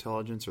emotional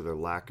intelligence, or their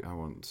lack, I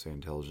won't say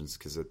intelligence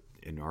because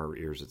in our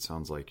ears it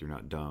sounds like you're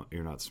not dumb,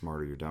 you're not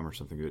smart, or you're dumb or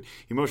something. But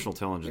emotional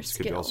intelligence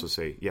could also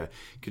say,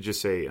 could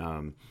just say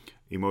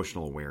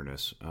emotional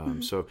awareness.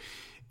 So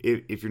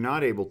if you're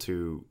not able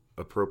to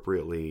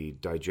appropriately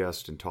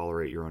digest and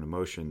tolerate your own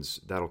emotions,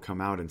 that'll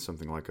come out in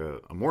something like a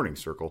morning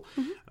circle,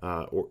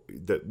 or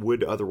that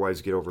would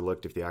otherwise get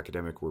overlooked if the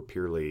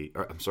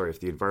if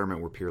the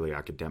environment were purely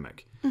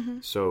academic.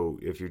 So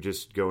if you're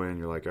just going,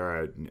 you're like, all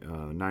right,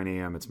 9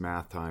 a.m. it's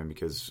math time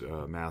because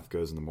math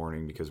goes in the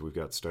morning because we've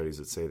got studies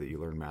that say that you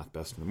learn math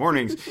best in the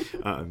mornings.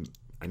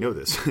 I know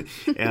this.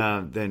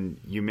 Then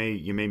you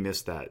may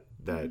miss that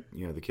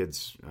the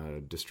kid's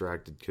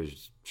distracted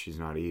because she's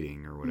not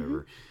eating or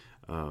whatever.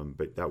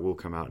 But that will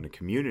come out in a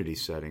community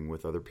setting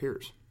with other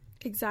peers.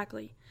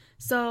 Exactly.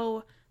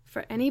 So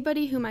for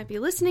anybody who might be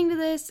listening to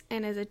this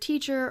and is a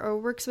teacher or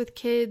works with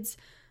kids,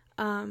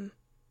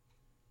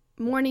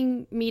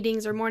 morning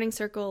meetings or morning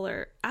circle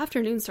or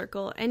afternoon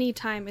circle,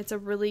 anytime, it's a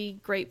really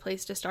great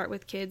place to start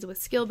with kids with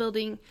skill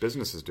building.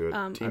 Businesses do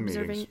it, team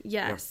meetings.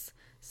 Yes. Yeah.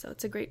 So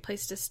it's a great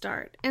place to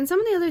start. And some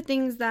of the other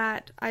things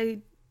that I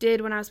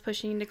did when I was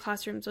pushing into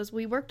classrooms was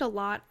we worked a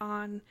lot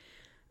on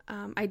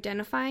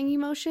identifying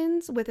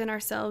emotions within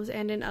ourselves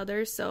and in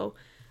others. So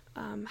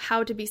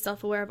how to be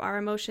self-aware of our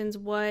emotions,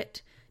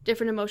 what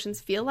different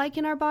emotions feel like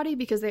in our body,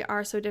 because they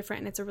are so different,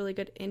 and it's a really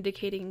good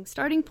indicating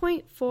starting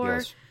point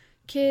for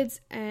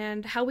kids,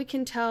 and how we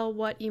can tell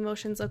what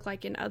emotions look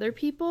like in other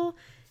people.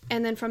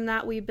 And then from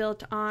that, we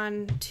built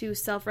on to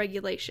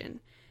self-regulation.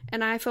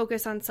 And I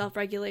focus on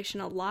self-regulation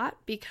a lot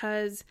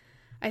because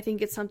I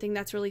think it's something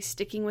that's really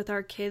sticking with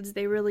our kids.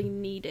 They really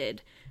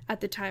needed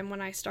at the time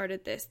when I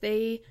started this.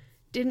 They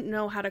didn't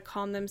know how to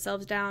calm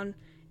themselves down,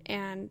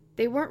 and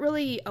they weren't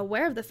really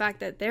aware of the fact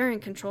that they're in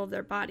control of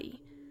their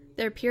body.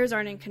 Their peers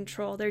aren't in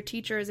control. Their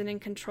teacher isn't in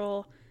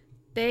control.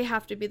 They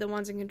have to be the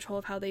ones in control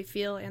of how they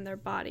feel and their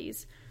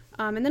bodies.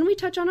 And then we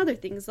touch on other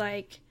things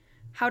like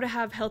how to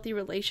have healthy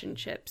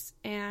relationships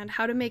and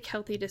how to make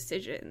healthy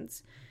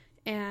decisions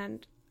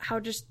and how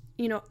just,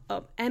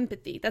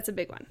 empathy. That's a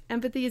big one.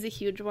 Empathy is a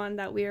huge one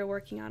that we are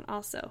working on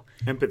also.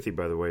 Empathy,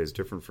 by the way, is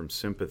different from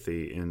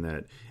sympathy in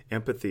that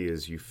empathy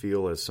is you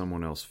feel as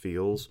someone else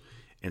feels,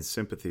 and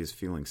sympathy is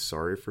feeling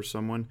sorry for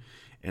someone.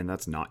 And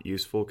that's not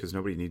useful because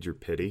nobody needs your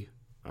pity.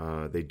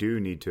 They do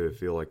need to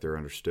feel like they're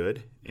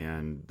understood,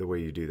 and the way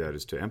you do that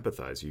is to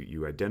empathize.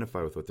 You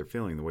identify with what they're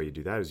feeling. The way you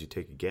do that is you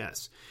take a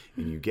guess,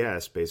 and you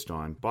guess based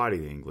on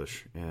body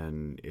English.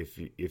 And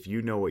if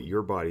you know what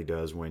your body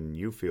does when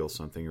you feel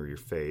something, or your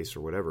face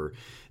or whatever,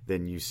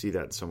 then you see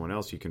that in someone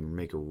else. You can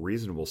make a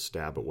reasonable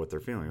stab at what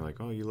they're feeling. You're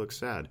like, oh, you look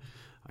sad.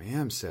 I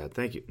am sad.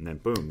 Thank you. And then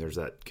boom, there's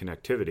that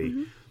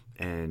connectivity.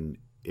 And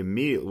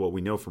immediately, what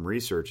we know from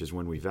research is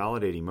when we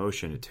validate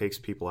emotion, it takes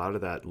people out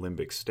of that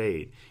limbic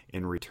state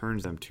and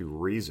returns them to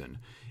reason.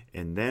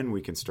 And then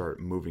we can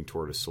start moving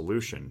toward a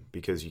solution,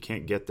 because you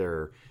can't get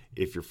there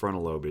if your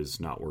frontal lobe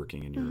is not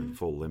working and you're in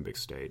full limbic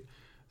state.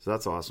 So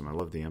that's awesome. I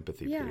love the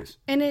empathy piece.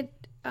 And it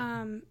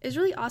is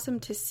really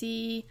awesome to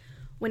see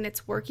when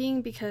it's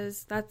working,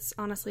 because that's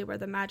honestly where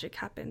the magic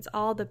happens.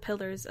 All the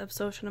pillars of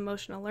social and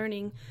emotional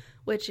learning,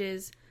 which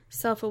is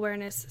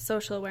self-awareness,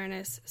 social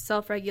awareness,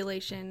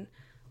 self-regulation,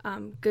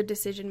 good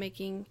decision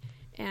making,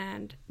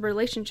 and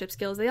relationship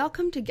skills, they all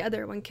come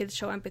together when kids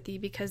show empathy,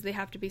 because they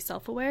have to be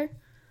self-aware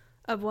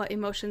of what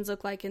emotions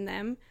look like in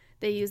them.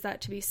 They use that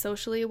to be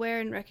socially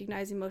aware and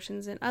recognize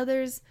emotions in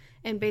others,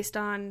 and based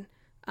on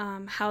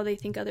how they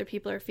think other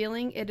people are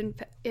feeling,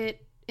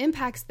 it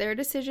impacts their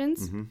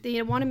decisions.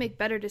 They want to make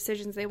better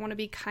decisions. They want to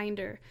be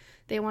kinder.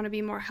 They want to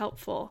be more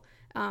helpful,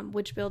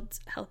 which builds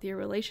healthier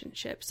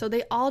relationships. So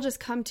they all just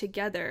come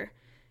together,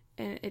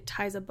 and it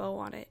ties a bow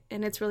on it,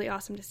 and it's really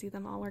awesome to see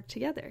them all work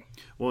together.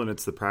 Well, and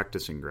it's the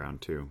practicing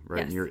ground too,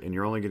 right? Yes. And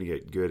you're only going to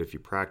get good if you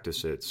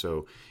practice it.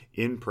 So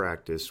in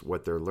practice,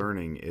 what they're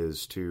learning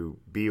is to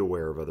be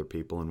aware of other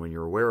people, and when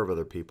you're aware of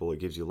other people, it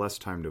gives you less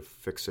time to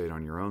fixate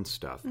on your own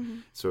stuff.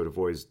 So it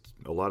avoids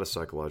a lot of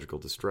psychological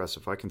distress.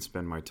 If I can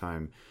spend my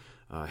time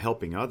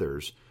helping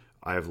others,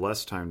 I have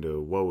less time to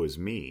woe is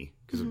me,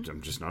 because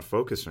I'm just not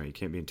focused on it. You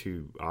can't be in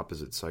two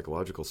opposite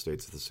psychological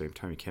states at the same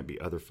time. You can't be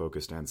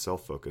other-focused and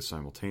self-focused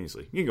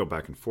simultaneously. You can go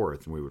back and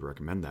forth, and we would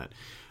recommend that.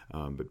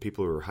 But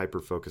people who are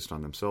hyper-focused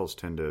on themselves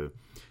tend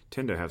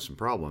to have some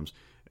problems.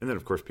 And then,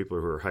 of course,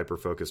 people who are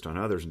hyper-focused on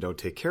others and don't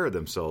take care of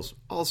themselves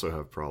also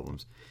have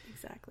problems.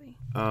 Exactly.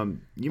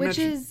 Which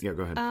is go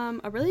ahead.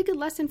 A really good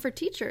lesson for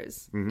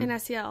teachers in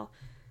SEL.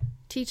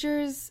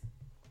 Teachers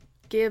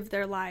give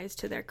their lives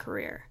to their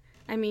career.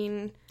 I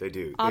mean, they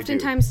do.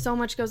 Oftentimes, so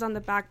much goes on the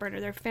back burner.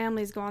 Their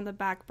families go on the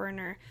back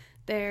burner.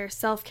 Their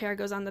self-care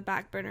goes on the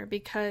back burner,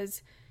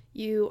 because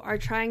you are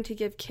trying to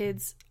give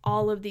kids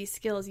all of these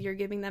skills. You're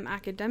giving them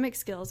academic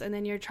skills, and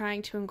then you're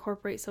trying to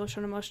incorporate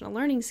social and emotional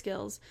learning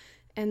skills.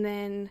 And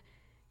then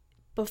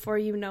before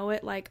you know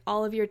it, like,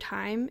 all of your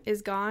time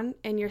is gone,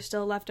 and you're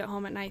still left at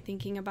home at night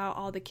thinking about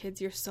all the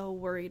kids you're so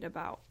worried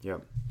about.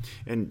 Yep.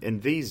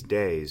 And these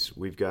days,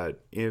 we've got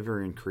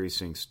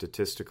ever-increasing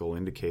statistical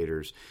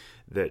indicators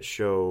that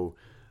show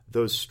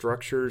those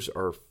structures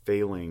are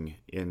failing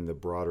in the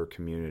broader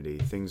community.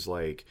 Things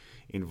like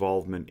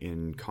involvement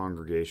in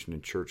congregation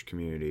and church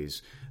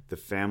communities, the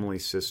family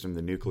system,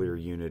 the nuclear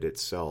unit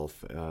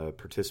itself,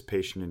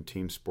 participation in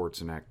team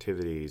sports and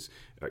activities,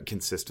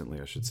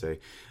 consistently, I should say.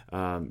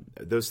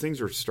 Those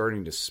things are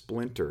starting to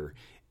splinter.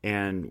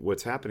 And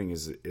what's happening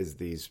is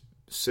these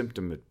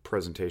symptom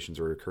presentations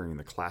are occurring in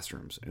the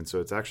classrooms. And so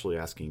it's actually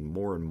asking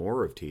more and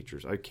more of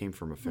teachers. I came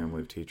from a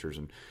family of teachers,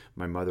 and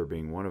my mother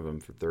being one of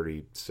them for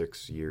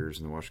 36 years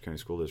in the Washington County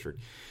School District.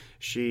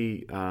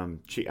 She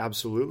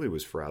absolutely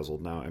was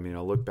frazzled. Now, I mean,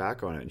 I look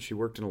back on it, and she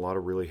worked in a lot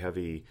of really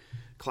heavy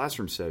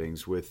classroom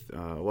settings with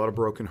a lot of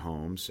broken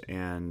homes.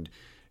 And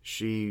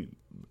she,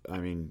 I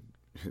mean,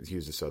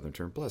 use a Southern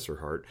term, bless her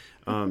heart.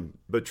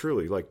 But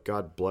truly, like,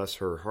 God bless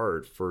her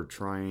heart for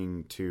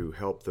trying to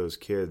help those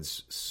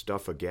kids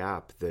stuff a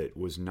gap that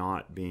was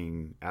not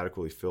being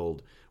adequately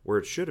filled where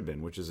it should have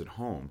been, which is at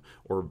home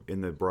or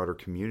in the broader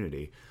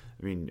community.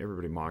 I mean,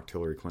 everybody mocked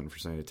Hillary Clinton for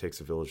saying it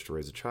takes a village to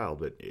raise a child,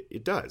 but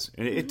it does.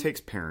 And it takes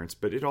parents,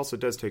 but it also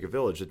does take a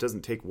village. It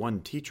doesn't take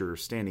one teacher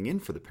standing in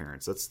for the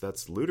parents.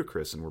 That's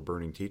ludicrous, and we're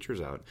burning teachers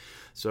out.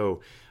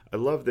 So I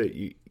love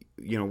that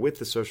with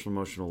the social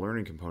emotional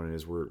learning component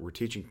is we're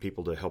teaching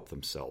people to help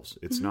themselves.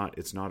 It's not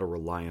a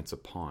reliance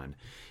upon.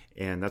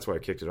 And that's why I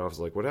kicked it off.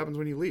 It's like, what happens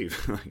when you leave?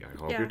 I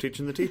hope you're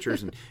teaching the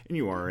teachers, and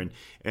you are.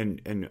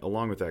 And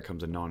along with that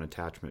comes a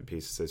non-attachment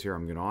piece that says, here,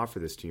 I'm going to offer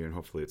this to you, and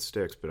hopefully it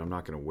sticks, but I'm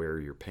not going to wear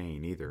your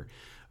pain either,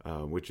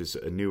 which is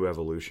a new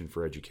evolution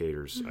for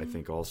educators, I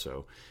think,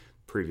 also.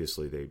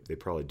 Previously, they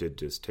probably did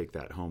just take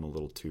that home a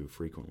little too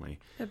frequently.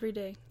 Every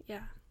day,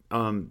 yeah.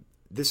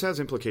 This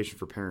has implication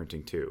for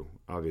parenting too,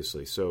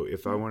 obviously. So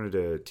if I wanted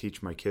to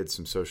teach my kids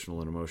some social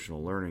and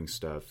emotional learning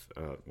stuff,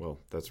 well,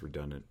 that's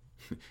redundant.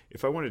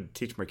 If I wanted to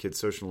teach my kids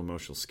social and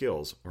emotional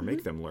skills or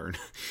make them learn,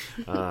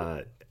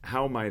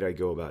 how might I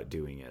go about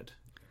doing it?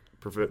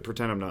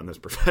 Pretend I'm not in this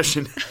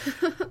profession.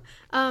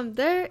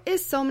 There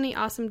is so many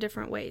awesome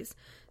different ways.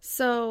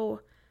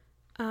 So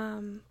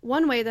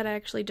one way that I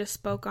actually just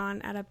spoke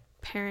on at a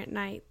parent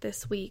night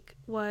this week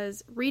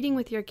was reading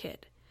with your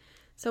kid.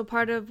 So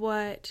part of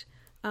what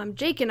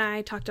Jake and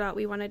I talked about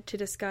we wanted to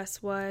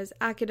discuss was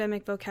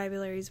academic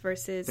vocabularies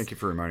versus... Thank you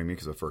for reminding me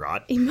because I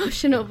forgot.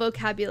 ...emotional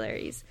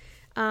vocabularies.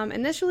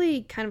 And this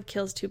really kind of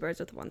kills two birds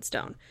with one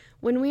stone.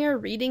 When we are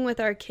reading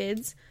with our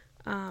kids,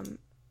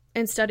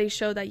 and studies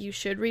show that you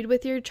should read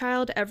with your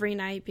child every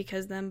night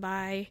because then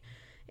by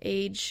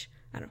age,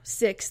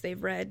 6,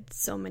 they've read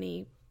so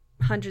many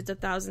hundreds of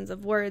thousands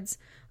of words,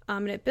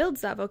 and it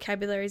builds that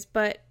vocabularies.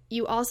 But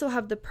you also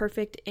have the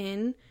perfect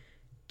in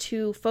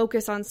to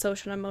focus on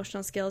social and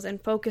emotional skills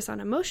and focus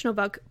on emotional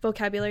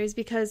vocabularies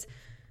because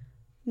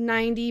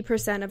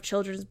 90% of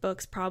children's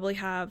books probably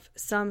have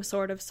some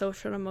sort of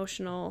social and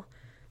emotional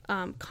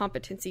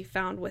competency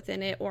found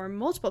within it, or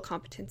multiple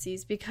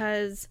competencies,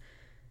 because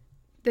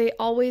they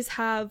always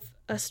have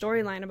a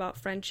storyline about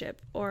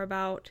friendship or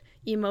about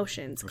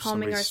emotions, or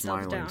calming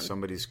ourselves down.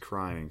 Somebody's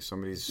crying,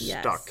 somebody's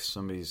stuck,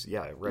 somebody's,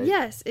 right?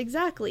 Yes,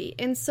 exactly.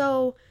 And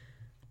so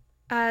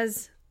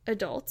as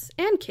adults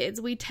and kids,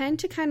 we tend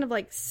to kind of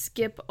like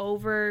skip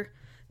over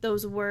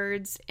those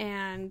words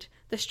and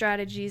the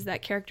strategies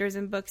that characters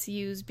in books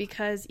use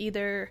because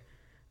either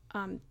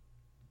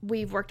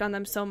we've worked on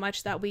them so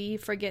much that we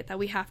forget that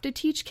we have to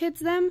teach kids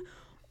them,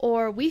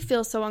 or we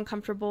feel so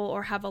uncomfortable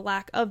or have a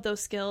lack of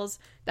those skills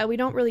that we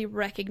don't really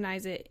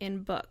recognize it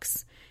in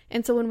books.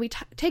 And so when we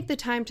take the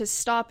time to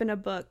stop in a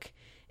book,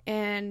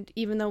 and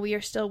even though we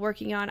are still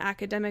working on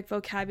academic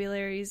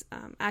vocabularies,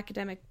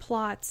 academic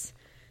plots,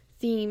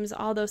 themes,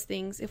 all those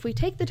things, if we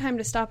take the time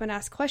to stop and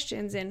ask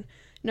questions and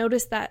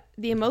notice that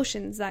the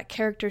emotions that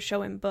characters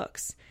show in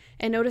books,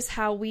 and notice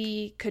how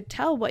we could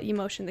tell what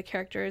emotion the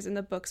characters in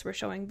the books were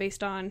showing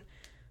based on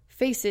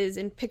faces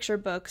in picture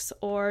books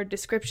or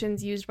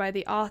descriptions used by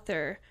the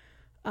author,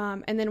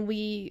 and then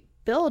we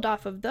build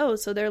off of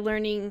those, so they're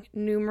learning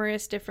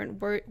numerous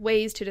different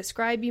ways to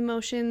describe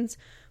emotions,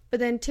 but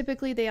then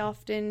typically they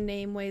often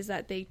name ways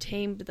that they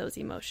tamed those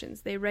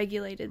emotions, they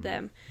regulated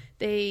them,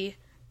 they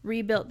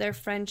rebuilt their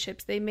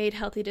friendships, they made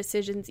healthy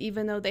decisions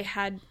even though they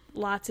had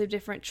lots of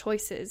different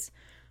choices.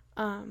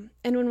 And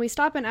when we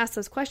stop and ask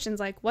those questions,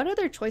 like, what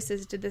other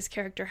choices did this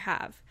character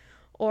have?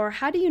 Or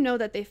how do you know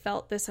that they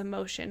felt this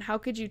emotion? How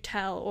could you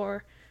tell?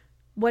 Or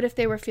what if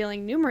they were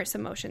feeling numerous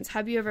emotions?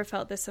 Have you ever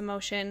felt this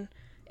emotion?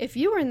 If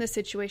you were in this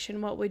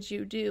situation, what would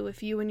you do?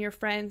 If you and your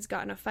friends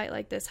got in a fight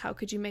like this, how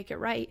could you make it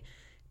right?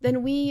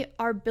 Then we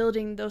are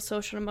building those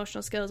social and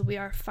emotional skills. We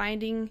are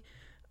finding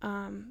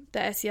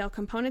the SEL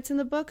components in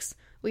the books.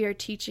 We are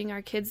teaching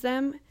our kids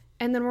them.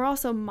 And then we're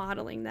also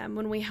modeling them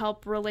when we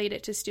help relate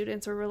it to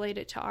students or relate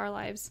it to our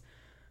lives.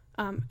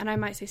 And I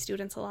might say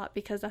students a lot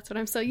because that's what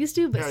I'm so used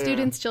to, but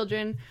students,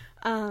 children.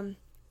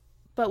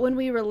 But when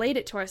we relate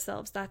it to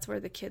ourselves, that's where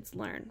the kids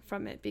learn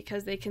from it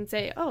because they can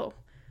say, oh,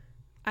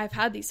 I've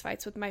had these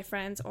fights with my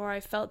friends, or I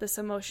felt this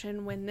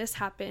emotion when this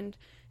happened,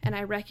 and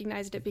I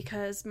recognized it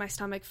because my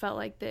stomach felt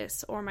like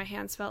this, or my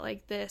hands felt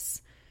like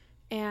this.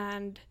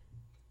 And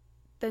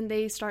then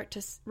they start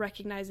to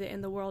recognize it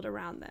in the world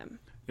around them.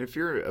 If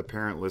you're a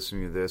parent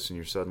listening to this and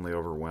you're suddenly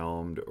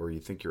overwhelmed or you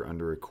think you're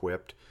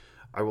under-equipped,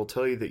 I will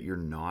tell you that you're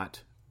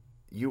not.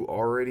 You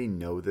already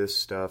know this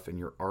stuff and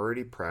you're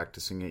already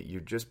practicing it.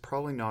 You're just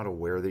probably not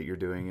aware that you're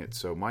doing it.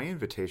 So my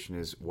invitation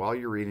is, while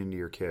you're reading to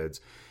your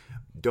kids,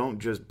 don't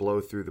just blow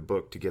through the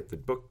book to get the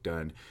book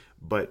done,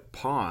 but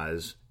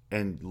pause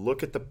and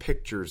look at the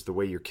pictures the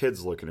way your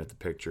kid's looking at the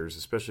pictures,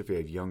 especially if you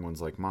have young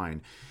ones like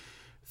mine,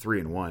 3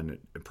 and 1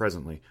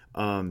 presently.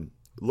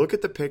 Look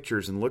at the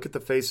pictures and look at the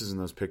faces in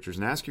those pictures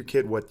and ask your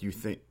kid what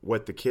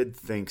the kid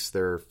thinks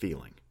they're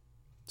feeling.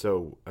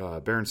 So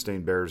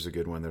Berenstain Bears is a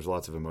good one. There's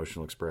lots of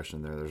emotional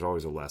expression there. There's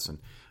always a lesson.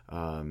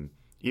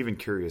 Even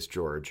Curious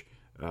George,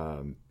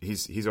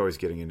 he's always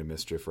getting into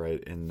mischief,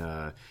 right?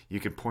 And you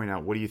can point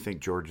out, what do you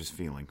think George is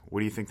feeling? What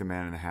do you think the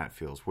man in the hat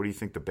feels? What do you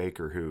think the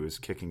baker who is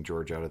kicking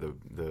George out of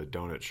the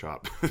donut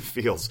shop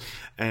feels?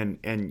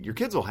 And your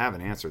kids will have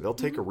an answer. They'll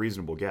take a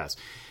reasonable guess.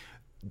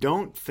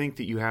 Don't think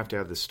that you have to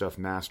have this stuff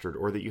mastered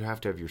or that you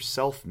have to have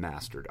yourself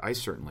mastered. I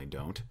certainly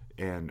don't.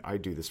 And I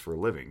do this for a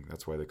living.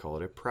 That's why they call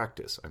it a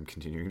practice. I'm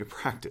continuing to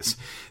practice.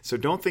 So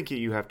don't think that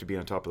you have to be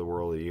on top of the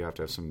world, that you have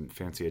to have some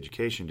fancy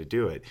education to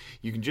do it.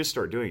 You can just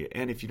start doing it.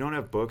 And if you don't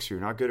have books, or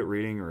you're not good at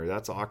reading, or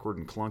that's awkward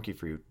and clunky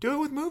for you, do it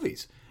with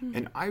movies.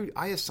 And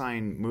I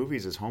assign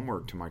movies as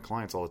homework to my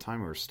clients all the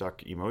time who are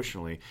stuck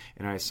emotionally.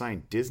 And I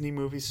assign Disney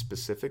movies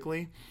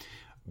specifically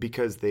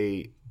because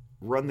they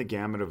run the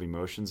gamut of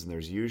emotions, and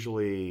there's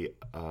usually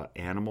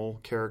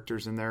animal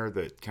characters in there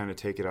that kind of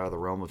take it out of the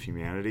realm of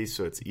humanity,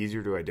 so it's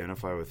easier to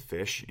identify with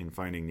fish in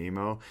Finding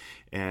Nemo.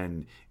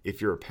 And if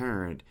you're a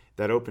parent,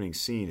 that opening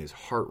scene is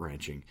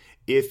heart-wrenching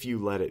if you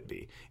let it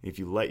be. If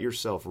you let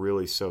yourself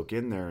really soak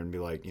in there and be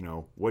like,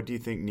 what do you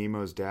think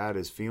Nemo's dad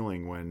is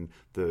feeling when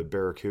the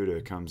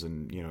barracuda comes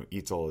and,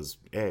 eats all his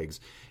eggs,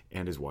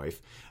 and his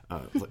wife?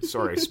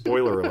 Sorry,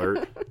 spoiler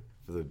alert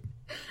for the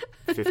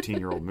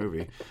 15-year-old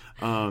movie.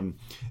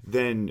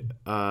 Then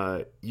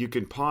you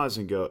can pause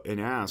and go and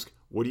ask,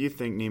 what do you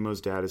think Nemo's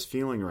dad is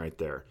feeling right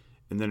there?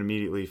 And then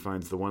immediately he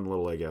finds the one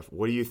little egg F.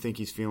 What do you think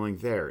he's feeling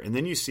there? And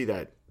then you see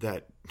that I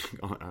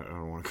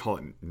don't want to call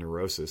it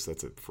neurosis,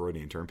 that's a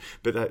Freudian term,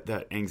 but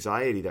that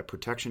anxiety, that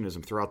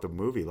protectionism throughout the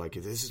movie, like,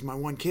 this is my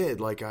one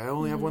kid, like, I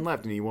only have one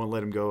left, and he won't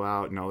let him go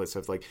out and all that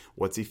stuff. Like,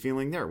 what's he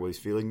feeling there? Well, he's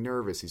feeling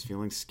nervous, he's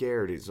feeling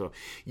scared. So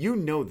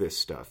this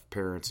stuff,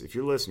 parents. If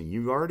you're listening,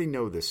 you already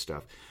know this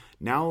stuff.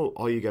 Now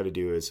all you got to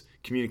do is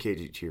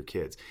communicate it to your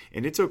kids.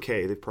 And it's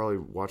okay. They've probably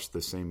watched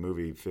the same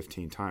movie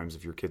 15 times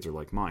if your kids are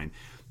like mine.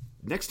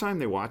 Next time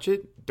they watch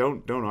it,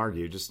 don't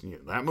argue. Just,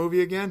 that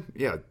movie again?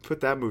 Yeah,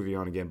 put that movie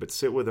on again. But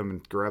sit with them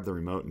and grab the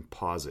remote and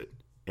pause it.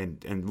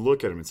 And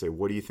look at them and say,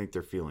 what do you think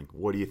they're feeling?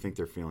 What do you think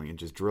they're feeling? And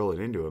just drill it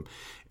into them.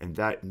 And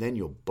then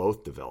you'll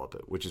both develop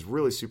it, which is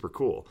really super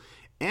cool.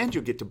 And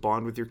you'll get to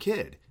bond with your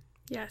kid.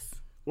 Yes.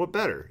 What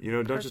better?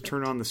 Don't just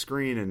turn on the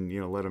screen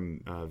and, let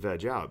them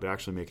veg out, but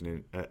actually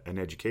making an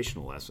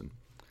educational lesson.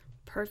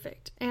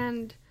 Perfect.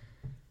 And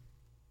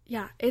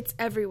yeah, it's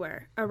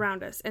everywhere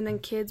around us. And then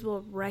kids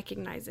will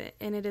recognize it.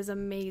 And it is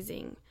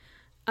amazing.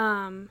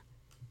 There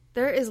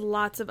is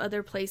lots of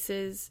other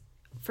places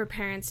for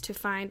parents to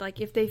find, like,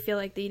 if they feel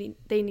like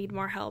they need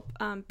more help.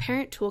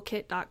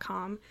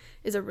 Parenttoolkit.com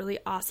is a really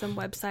awesome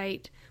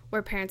website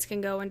where parents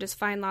can go and just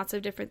find lots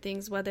of different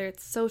things, whether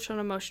it's social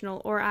and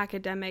emotional or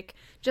academic,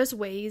 just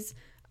ways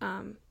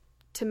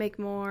to make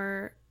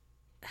more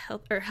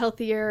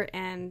healthier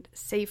and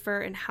safer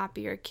and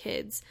happier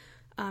kids.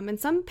 And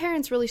some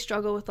parents really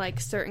struggle with, like,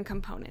 certain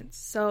components.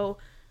 So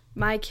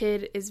my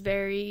kid is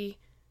very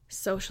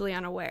socially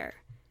unaware.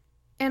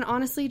 And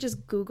honestly,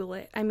 just Google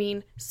it. I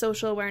mean,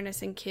 social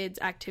awareness in kids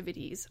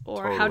activities,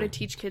 or How to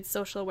teach kids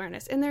social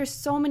awareness. And there's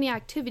so many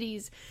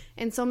activities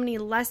and so many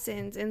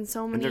lessons and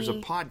so many... And there's a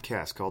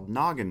podcast called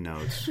Noggin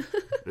Notes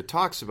that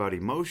talks about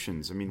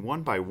emotions. I mean,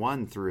 one by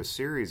one through a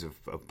series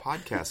of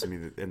podcasts. I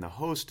mean, and the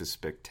host is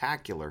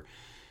spectacular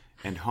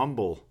and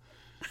humble.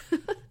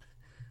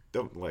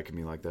 Don't look at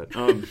me like that.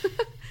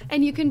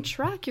 And you can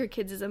track your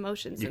kids'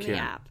 emotions in the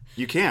app.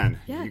 You can.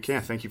 Yes. You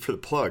can. Thank you for the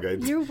plug.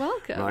 You're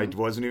welcome. I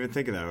wasn't even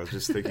thinking that. I was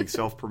just thinking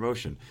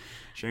self-promotion,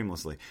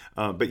 shamelessly.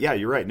 But yeah,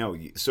 you're right. No,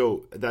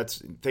 so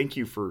thank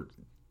you for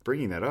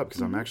bringing that up,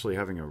 because I'm actually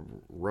having a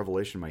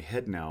revelation in my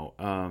head now.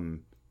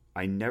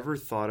 I never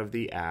thought of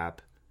the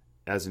app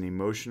as an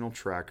emotional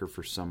tracker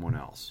for someone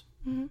else.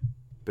 Mm-hmm.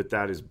 But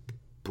that is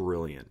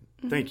brilliant.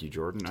 Thank you,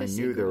 Jordan. I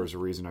knew there was a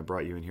reason I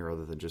brought you in here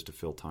other than just to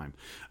fill time.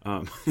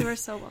 You are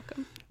so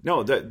welcome.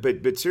 No,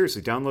 but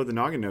seriously, download the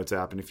Noggin Notes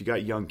app, and if you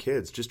got young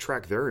kids, just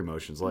track their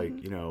emotions. Like,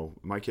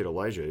 my kid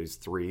Elijah, he's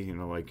 3.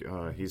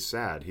 He's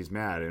sad, he's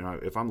mad,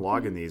 and if I'm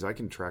logging these, I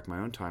can track my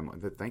own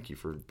timeline. Thank you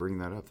for bringing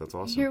that up. That's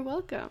awesome. You're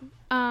welcome.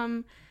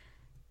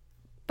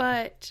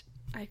 But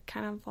I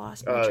kind of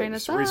lost my train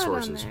of thought.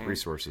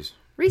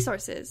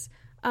 Resources.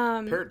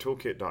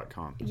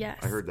 Parenttoolkit.com. Yes.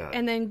 I heard that.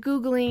 And then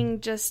Googling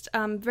just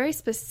very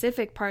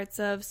specific parts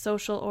of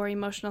social or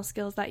emotional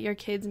skills that your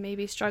kids may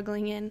be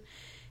struggling in.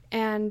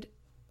 And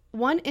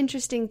one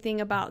interesting thing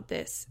about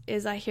this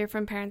is I hear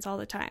from parents all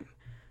the time.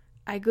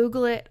 I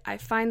Google it, I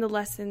find the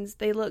lessons,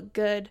 they look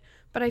good,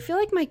 but I feel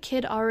like my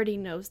kid already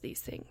knows these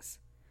things.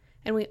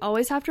 And we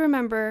always have to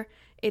remember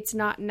it's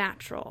not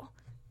natural.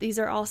 These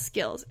are all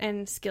skills,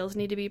 and skills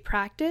need to be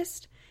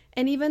practiced.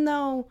 And even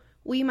though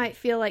we might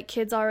feel like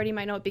kids already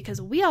might know it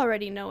because we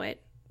already know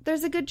it,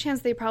 there's a good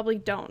chance they probably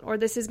don't, or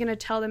this is going to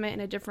tell them it in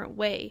a different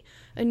way,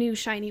 a new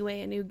shiny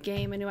way, a new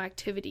game, a new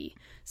activity.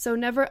 So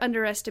never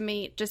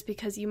underestimate just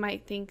because you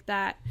might think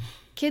that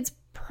kids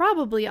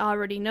probably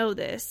already know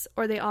this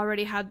or they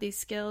already have these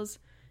skills.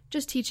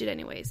 Just teach it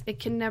anyways. It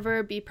can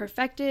never be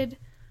perfected,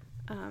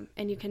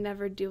 and you can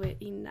never do it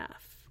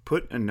enough.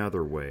 Put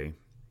another way,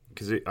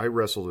 because I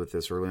wrestled with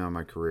this early on in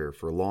my career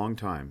for a long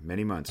time,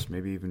 many months,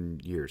 maybe even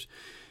years.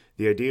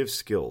 The idea of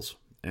skills.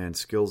 and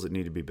skills that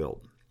need to be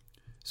built.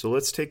 So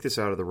let's take this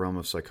out of the realm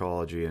of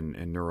psychology and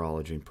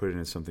neurology and put it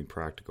into something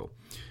practical.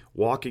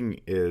 Walking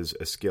is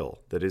a skill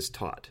that is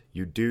taught.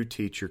 You do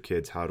teach your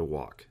kids how to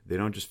walk. They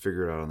don't just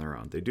figure it out on their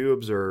own. They do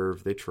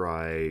observe, they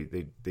try,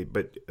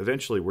 but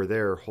eventually we're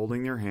there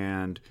holding their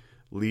hand,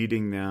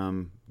 leading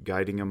them,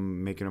 guiding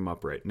them, making them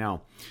upright.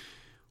 Now,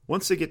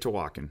 once they get to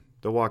walking,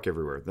 they'll walk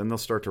everywhere. Then they'll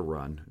start to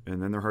run,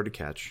 and then they're hard to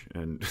catch.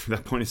 And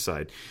that point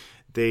aside,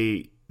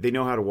 they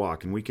know how to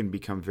walk, and we can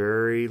become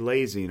very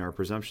lazy in our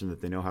presumption that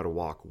they know how to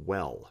walk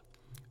well.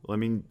 Let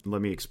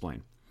me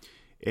explain.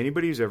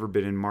 Anybody who's ever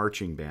been in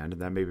marching band,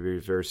 and that may be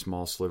a very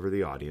small sliver of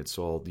the audience,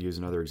 so I'll use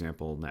another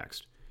example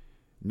next,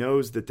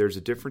 knows that there's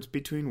a difference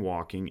between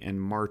walking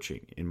and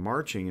marching. In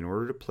marching, in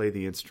order to play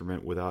the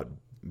instrument without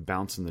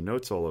bouncing the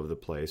notes all over the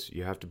place,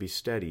 you have to be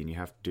steady, and you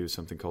have to do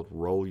something called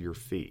roll your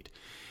feet.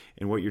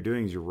 And what you're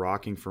doing is you're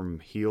rocking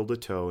from heel to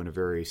toe in a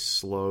very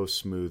slow,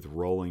 smooth,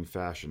 rolling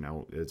fashion.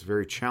 Now, it's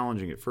very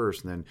challenging at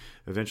first, and then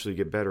eventually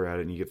you get better at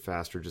it, and you get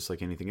faster just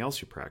like anything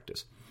else you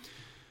practice.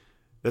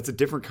 That's a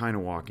different kind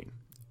of walking.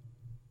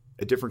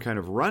 A different kind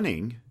of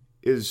running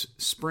is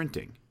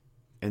sprinting.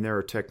 And there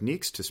are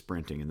techniques to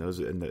sprinting.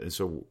 And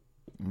so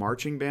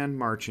marching band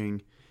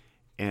marching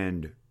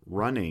and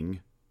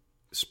running,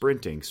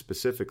 sprinting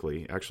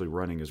specifically, actually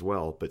running as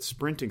well, but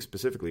sprinting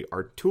specifically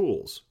are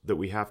tools that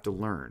we have to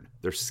learn.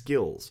 They're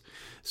skills.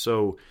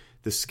 So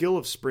the skill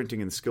of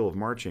sprinting and the skill of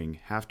marching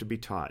have to be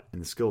taught. And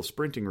the skill of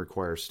sprinting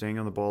requires staying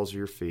on the balls of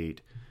your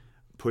feet,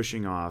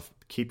 pushing off,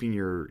 keeping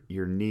your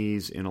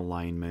knees in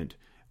alignment,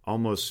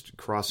 almost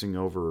crossing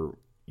over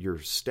your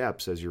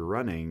steps as you're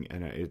running.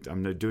 And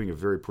I'm doing a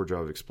very poor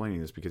job of explaining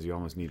this because you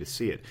almost need to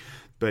see it.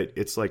 But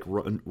it's like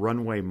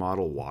runway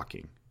model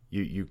walking.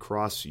 You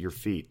cross your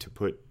feet to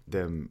put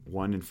them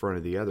one in front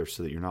of the other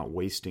so that you're not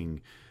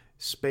wasting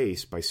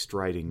space by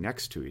striding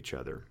next to each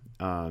other.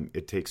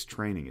 It takes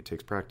training. It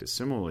takes practice.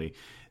 Similarly,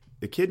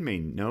 the kid may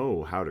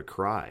know how to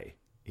cry.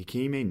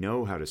 He may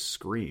know how to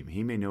scream.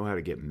 He may know how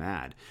to get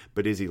mad.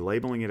 But is he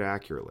labeling it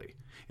accurately?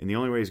 And the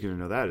only way he's going to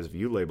know that is if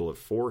you label it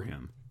for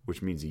him,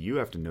 which means that you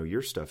have to know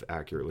your stuff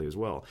accurately as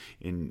well.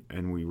 And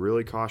we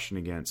really caution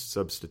against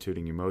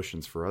substituting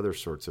emotions for other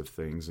sorts of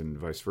things and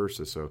vice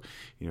versa. So,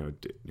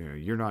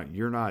 you're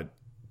not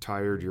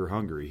tired, you're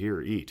hungry,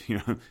 here, eat.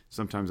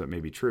 Sometimes that may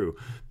be true.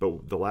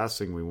 But the last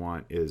thing we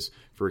want is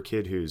for a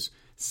kid who's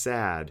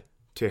sad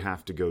to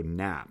have to go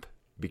nap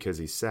because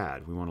he's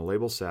sad. We want to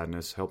label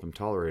sadness, help him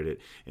tolerate it,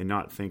 and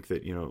not think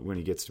that, when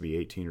he gets to be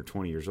 18 or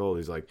 20 years old,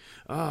 he's like,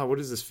 what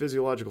is this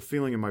physiological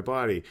feeling in my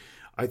body?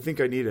 I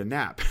think I need a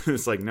nap.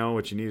 It's like, no,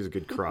 what you need is a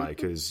good cry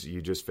because you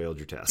just failed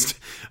your test.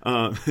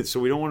 So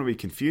we don't want to be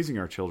confusing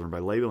our children by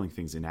labeling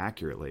things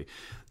inaccurately.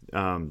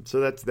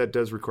 So that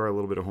does require a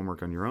little bit of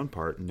homework on your own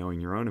part,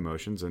 knowing your own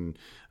emotions. And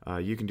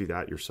you can do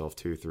that yourself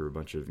too through a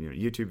bunch of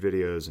YouTube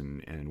videos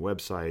and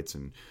websites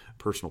and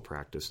personal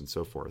practice and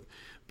so forth.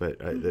 But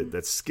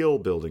that skill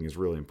building is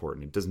really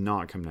important. It does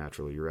not come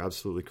naturally. You're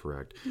absolutely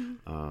correct.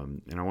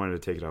 And I wanted to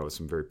take it out with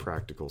some very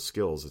practical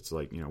skills. It's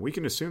like, we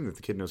can assume that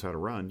the kid knows how to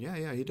run.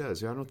 Yeah, he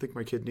does. Yeah, I don't think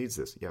my kid needs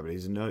this. Yeah,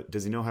 but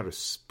does he know how to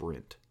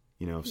sprint?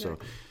 So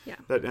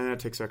that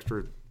takes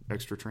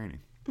extra training.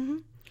 Mm-hmm.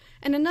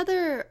 And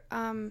another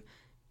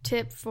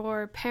tip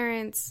for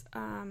parents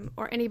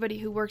or anybody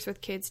who works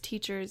with kids,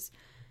 teachers,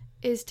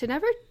 is to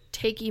never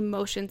take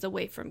emotions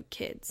away from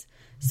kids.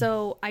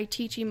 So I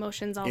teach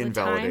emotions all the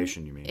time.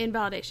 Invalidation, you mean?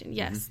 Invalidation,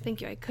 yes. Mm-hmm.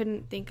 Thank you. I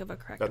couldn't think of a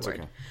correct word. That's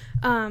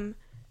okay.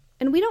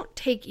 And we don't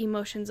take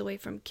emotions away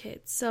from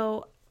kids.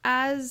 So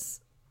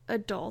as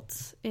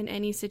adults in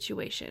any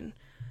situation,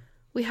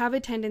 we have a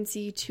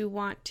tendency to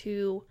want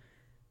to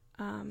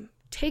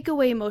take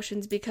away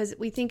emotions because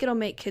we think it'll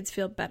make kids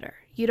feel better.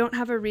 You don't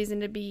have a reason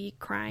to be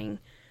crying.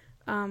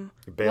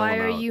 Why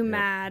are you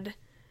mad?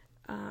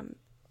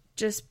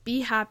 Just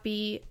be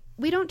happy.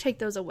 We don't take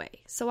those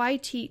away. So I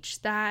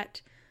teach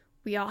that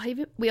we all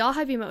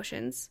have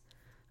emotions,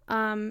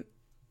 and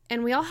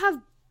we all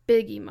have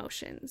big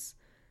emotions.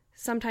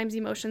 Sometimes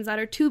emotions that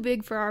are too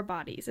big for our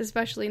bodies,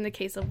 especially in the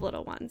case of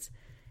little ones.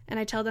 And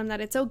I tell them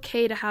that it's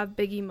okay to have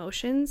big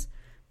emotions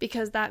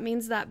because that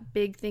means that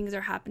big things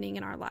are happening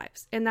in our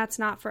lives. And that's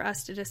not for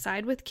us to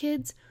decide with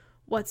kids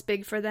what's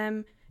big for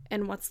them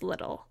and what's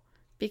little.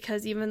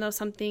 Because even though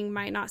something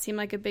might not seem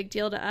like a big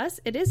deal to us,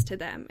 it is to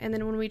them. And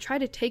then when we try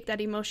to take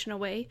that emotion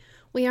away,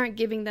 we aren't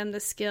giving them the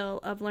skill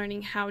of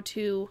learning how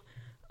to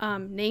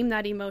name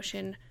that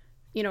emotion,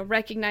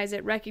 recognize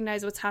it,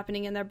 recognize what's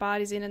happening in their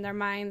bodies and in their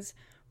minds,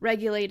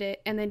 regulate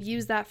it, and then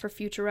use that for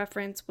future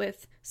reference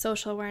with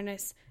social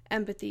awareness,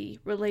 empathy,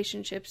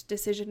 relationships,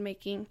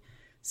 decision-making.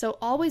 So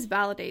always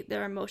validate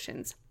their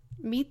emotions.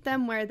 Meet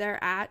them where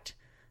they're at.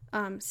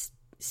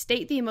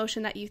 State the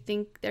emotion that you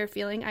think they're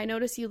feeling. I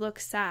notice you look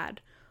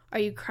sad. Are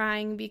you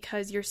crying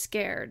because you're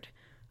scared?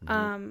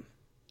 Mm-hmm.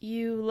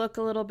 You look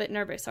a little bit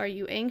nervous. Are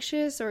you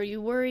anxious or are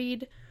you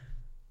worried?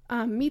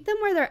 Meet them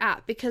where they're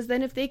at, because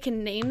then if they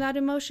can name that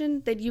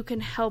emotion, then you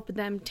can help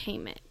them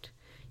tame it.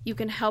 You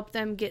can help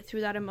them get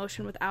through that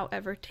emotion without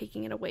ever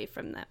taking it away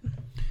from them.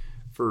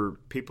 For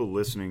people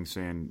listening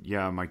saying,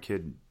 yeah, my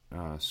kid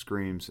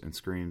screams and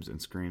screams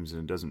and screams,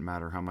 and it doesn't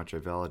matter how much I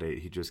validate,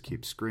 he just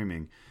keeps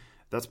screaming.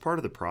 That's part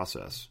of the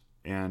process,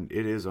 and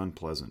it is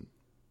unpleasant,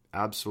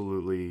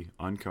 absolutely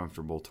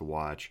uncomfortable to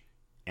watch,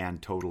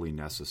 and totally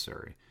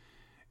necessary.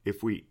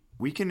 If we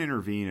can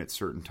intervene at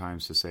certain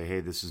times to say, hey,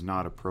 this is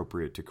not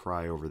appropriate to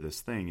cry over this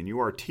thing, and you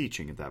are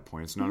teaching at that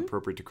point. It's not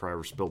appropriate to cry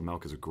over spilled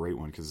milk is a great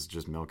one because it's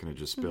just milk and it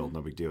just spilled,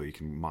 no big deal. You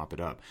can mop it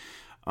up.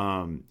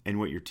 And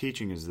what you're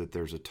teaching is that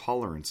there's a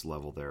tolerance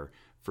level there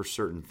for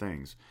certain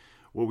things.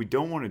 What we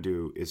don't want to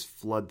do is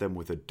flood them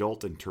with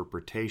adult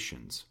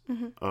interpretations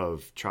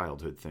of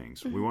childhood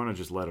things. We want to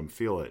just let them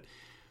feel it.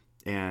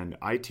 And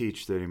I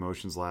teach that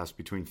emotions last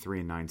between 3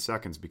 and 9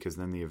 seconds because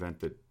then the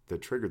event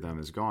that triggered them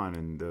is gone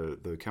and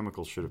the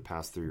chemicals should have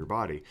passed through your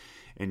body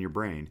and your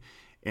brain.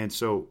 And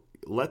so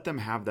let them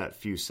have that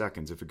few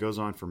seconds. If it goes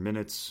on for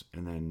minutes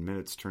and then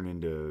minutes turn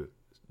into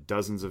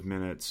dozens of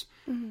minutes,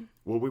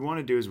 what we want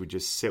to do is we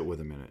just sit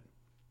with a minute,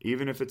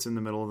 even if it's in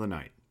the middle of the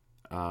night.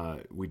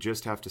 We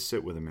just have to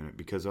sit with a minute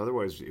because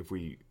otherwise if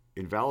we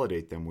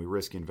invalidate them, we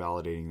risk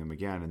invalidating them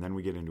again, and then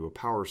we get into a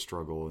power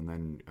struggle, and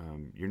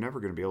then you're never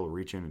going to be able to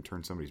reach in and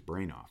turn somebody's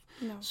brain off.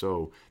 No.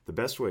 So the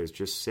best way is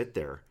just sit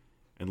there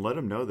and let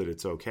them know that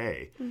it's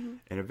okay. And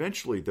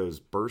eventually those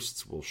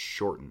bursts will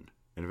shorten,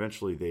 and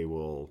eventually they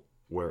will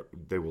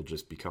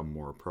just become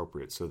more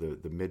appropriate. So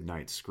the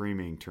midnight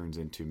screaming turns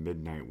into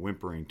midnight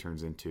whimpering,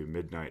 turns into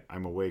midnight,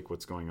 I'm awake,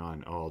 what's going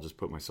on? Oh, I'll just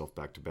put myself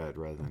back to bed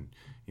rather than,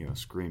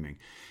 screaming.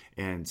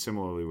 And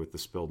similarly with the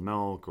spilled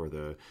milk or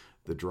the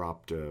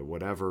dropped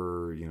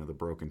whatever, the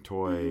broken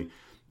toy,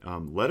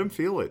 let them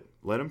feel it.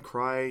 Let them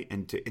cry,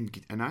 and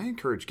I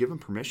encourage, give them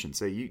permission.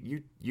 Say,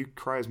 you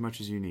cry as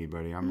much as you need,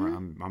 buddy.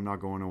 I'm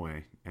not going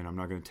away, and I'm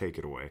not going to take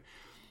it away.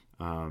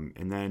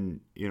 And then,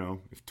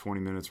 if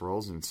 20 minutes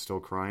rolls and it's still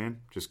crying,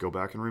 just go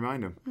back and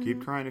remind them.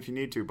 Keep crying if you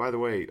need to. By the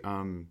way,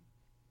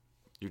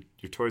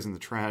 your toy's in the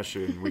trash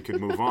and we could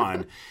move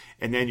on.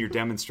 And then you're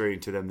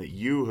demonstrating to them that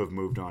you have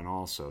moved on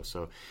also.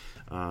 So,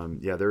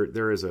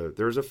 there is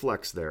a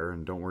flex there,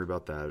 and don't worry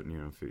about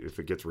that. If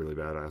it gets really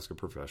bad, ask a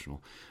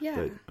professional.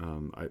 Yeah.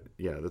 But,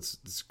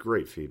 that's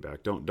great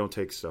feedback. Don't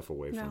take stuff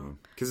away from them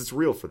because it's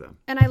real for them.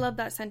 And I love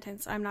that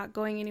sentence. I'm not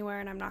going anywhere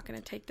and I'm not going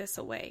to take this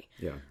away.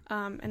 Yeah.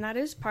 And that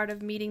is part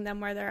of meeting them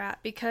where they're at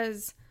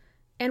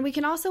and we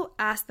can also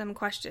ask them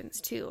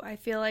questions too. I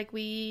feel like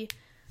we,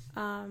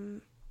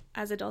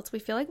 as adults, we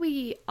feel like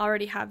we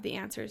already have the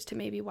answers to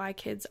maybe why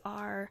kids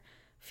are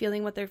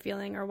feeling what they're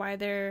feeling or why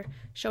they're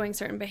showing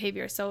certain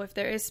behavior. So if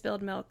there is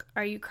spilled milk,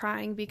 are you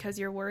crying because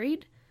you're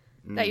worried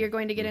that you're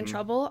going to get in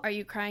trouble? Are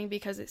you crying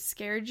because it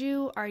scared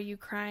you? Are you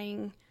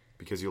crying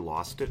because you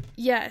lost it?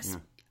 Yes.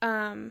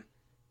 Yeah.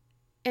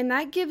 And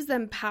that gives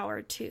them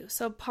power too.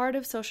 So part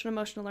of social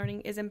emotional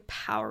learning is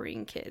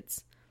empowering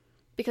kids.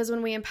 Because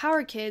when we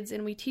empower kids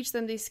and we teach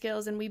them these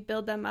skills and we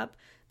build them up,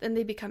 then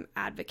they become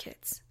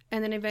advocates.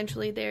 And then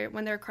eventually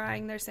when they're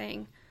crying, they're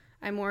saying,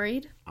 I'm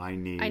worried. I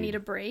need a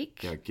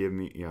break. Yeah, give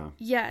me,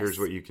 Yes. Here's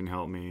what you can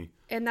help me.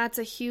 And that's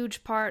a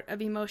huge part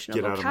of emotional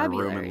vocabulary. Get out of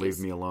my room and leave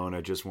me alone.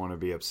 I just want to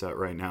be upset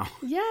right now.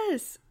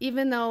 Yes.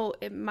 Even though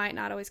it might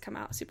not always come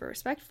out super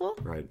respectful.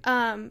 Right.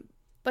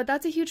 But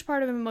that's a huge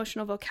part of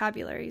emotional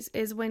vocabularies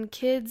is when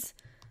kids,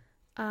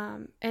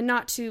 and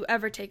not to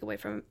ever take away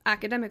from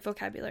academic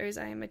vocabularies.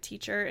 I am a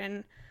teacher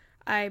and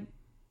I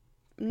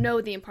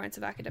know the importance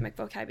of academic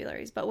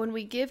vocabularies. But when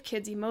we give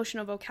kids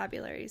emotional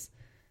vocabularies,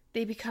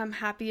 they become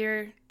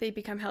happier, they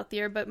become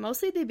healthier, but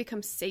mostly they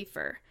become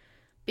safer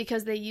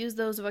because they use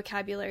those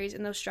vocabularies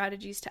and those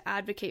strategies to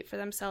advocate for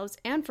themselves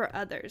and for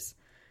others.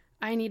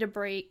 I need a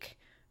break.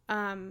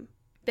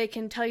 They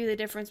can tell you the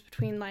difference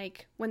between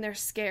like when they're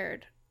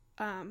scared,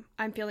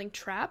 I'm feeling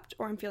trapped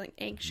or I'm feeling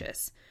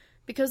anxious,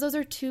 because those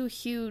are two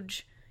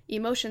huge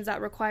emotions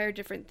that require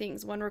different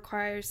things. One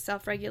requires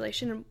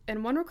self-regulation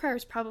and one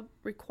requires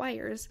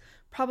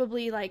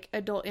probably like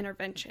adult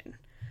intervention.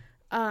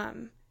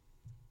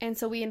 And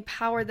so we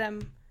empower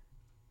them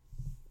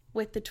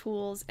with the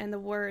tools and the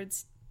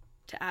words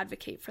to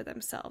advocate for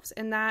themselves.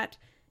 And that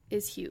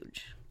is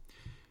huge.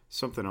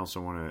 Something else I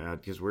want to add,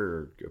 because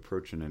we're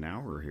approaching an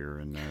hour here,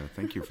 and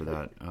thank you for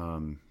that.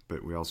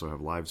 But we also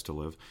have lives to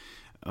live.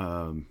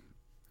 I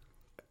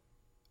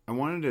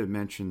wanted to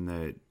mention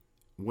that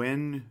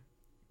when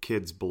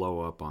kids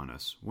blow up on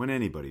us, when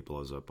anybody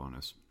blows up on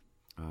us,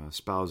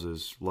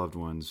 spouses, loved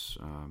ones,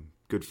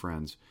 good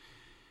friends,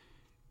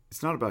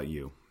 it's not about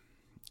you.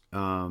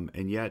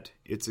 And yet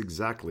it's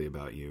exactly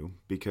about you,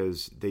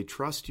 because they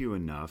trust you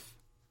enough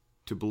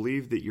to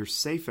believe that you're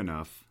safe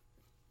enough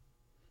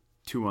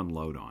to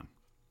unload on.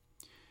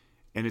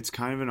 And it's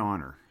kind of an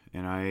honor.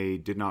 And I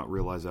did not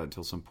realize that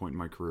until some point in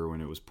my career when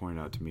it was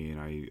pointed out to me,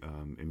 and I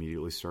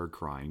immediately started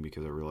crying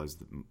because I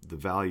realized the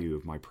value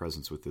of my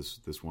presence with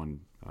this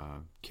one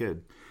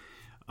kid,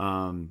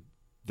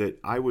 that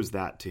I was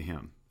that to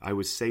him. I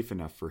was safe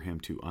enough for him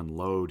to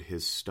unload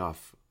his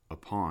stuff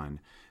upon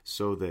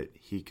so that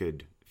he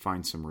could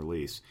find some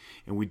release.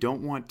 And we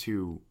don't want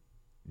to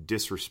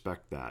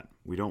disrespect that.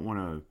 We don't want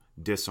to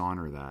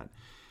dishonor that.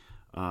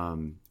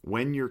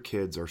 When your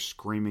kids are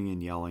screaming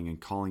and yelling and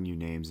calling you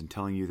names and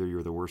telling you that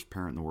you're the worst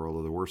parent in the world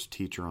or the worst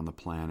teacher on the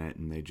planet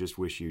and they just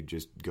wish you'd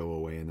just go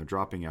away and they're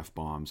dropping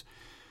F-bombs,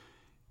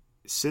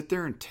 sit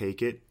there and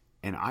take it.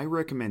 And I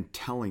recommend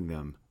telling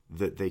them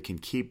that they can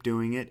keep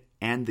doing it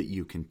and that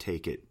you can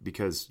take it,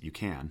 because you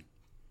can,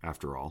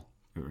 after all.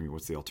 I mean,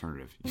 what's the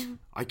alternative? Mm-hmm.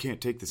 I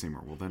can't take this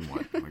anymore. Well, then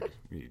what? Like,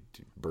 you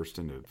burst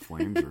into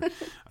flames? Or,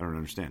 I don't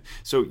understand.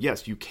 So,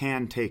 yes, you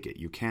can take it.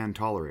 You can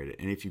tolerate it.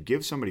 And if you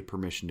give somebody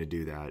permission to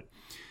do that,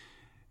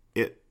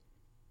 it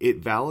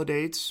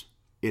validates,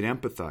 it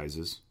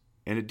empathizes,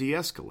 and it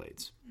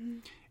de-escalates. Mm-hmm.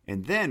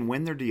 And then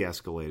when they're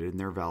de-escalated and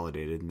they're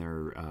validated and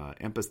they're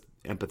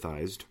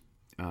empathized,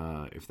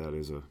 if that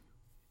is a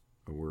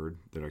word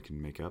that I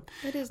can make up.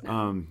 It is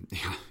now.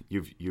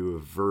 You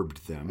have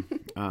verbed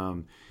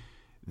them.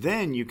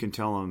 Then you can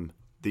tell them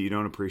that you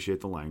don't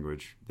appreciate the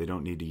language. They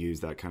don't need to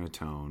use that kind of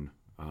tone.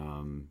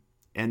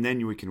 And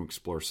then we can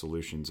explore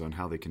solutions on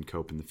how they can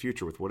cope in the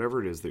future with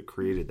whatever it is that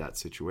created that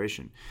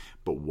situation.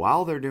 But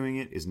while they're doing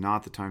it is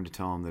not the time to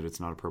tell them that it's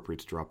not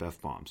appropriate to drop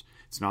F-bombs.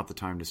 It's not the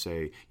time to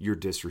say, you're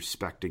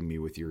disrespecting me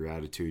with your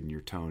attitude and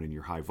your tone and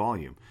your high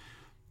volume.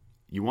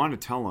 You want to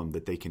tell them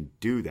that they can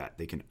do that.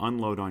 They can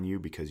unload on you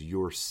because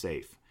you're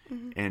safe.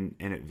 Mm-hmm. And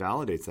it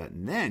validates that.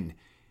 And then,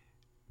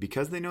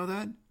 because they know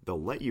that,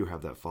 they'll let you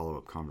have that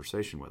follow-up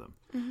conversation with them.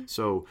 Mm-hmm.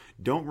 So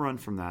don't run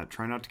from that.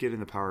 Try not to get in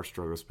the power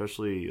struggle,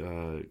 especially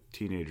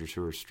teenagers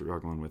who are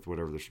struggling with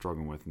whatever they're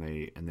struggling with,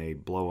 and they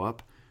blow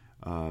up.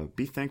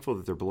 Be thankful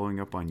that they're blowing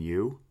up on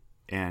you,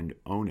 and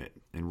own it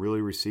and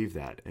really receive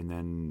that, and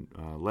then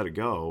let it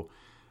go,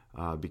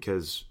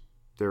 because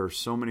there are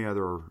so many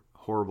other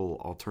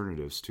horrible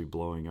alternatives to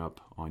blowing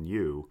up on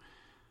you.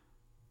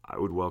 I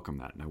would welcome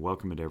that, and I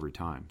welcome it every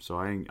time. So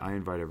I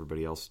invite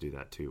everybody else to do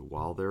that too.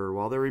 While they're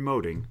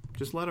emoting,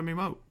 just let them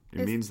emote.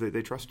 It means that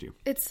they trust you.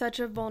 It's such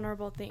a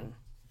vulnerable thing.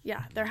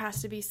 Yeah, there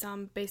has to be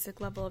some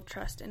basic level of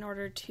trust in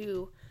order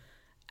to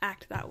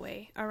act that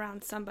way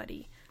around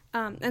somebody.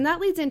 And that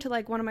leads into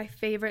like one of my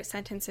favorite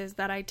sentences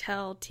that I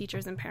tell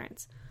teachers and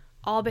parents.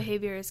 All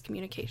behavior is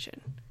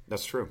communication.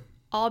 That's true.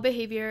 All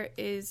behavior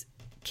is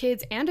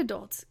kids and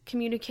adults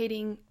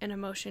communicating an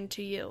emotion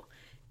to you.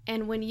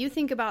 And when you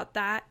think about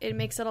that, it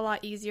makes it a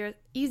lot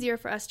easier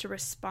for us to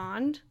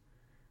respond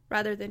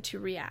rather than to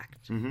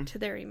react mm-hmm. to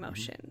their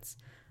emotions.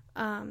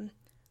 Mm-hmm.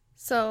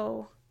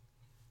 So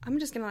I'm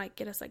just going to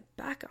get us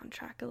back on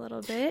track a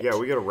little bit. Yeah,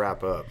 we got to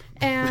wrap up.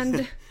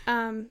 And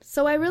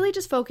so I really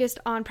just focused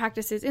on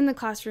practices in the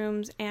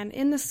classrooms and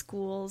in the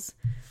schools.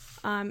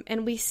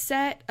 And we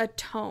set a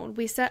tone.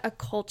 We set a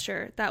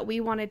culture that we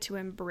wanted to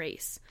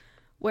embrace,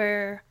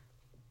 where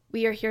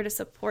we are here to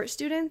support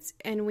students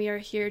and we are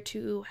here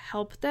to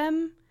help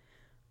them.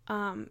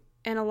 And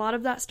a lot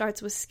of that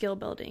starts with skill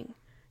building,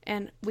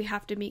 and we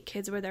have to meet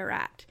kids where they're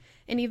at.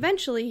 And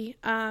eventually,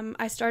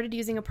 I started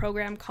using a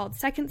program called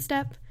Second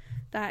Step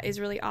that is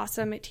really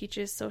awesome. It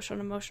teaches social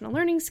and emotional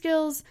learning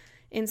skills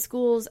in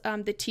schools.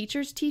 The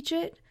teachers teach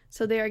it,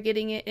 so they are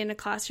getting it in a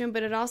classroom,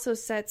 but it also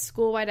sets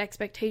school-wide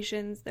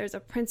expectations. There's a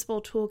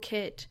principal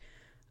toolkit.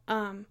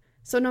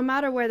 So no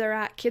matter where they're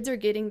at, kids are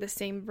getting the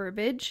same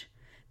verbiage.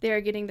 They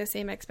are getting the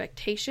same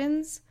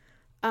expectations.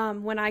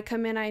 When I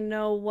come in, I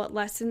know what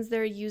lessons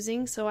they're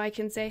using, so I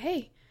can say,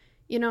 hey,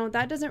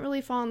 that doesn't really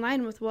fall in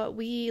line with what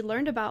we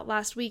learned about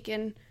last week,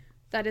 and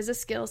that is a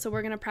skill, so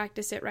we're going to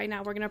practice it right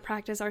now. We're going to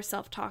practice our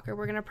self-talk, or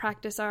we're going to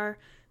practice our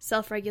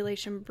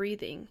self-regulation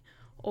breathing,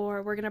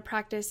 or we're going to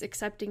practice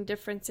accepting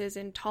differences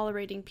and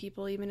tolerating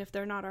people even if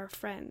they're not our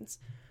friends.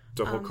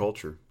 It's a whole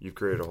culture. You've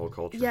created a whole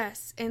culture.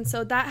 Yes, and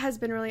so that has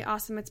been really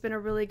awesome. It's been a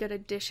really good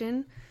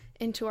addition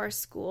into our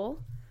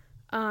school.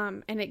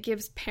 And it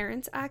gives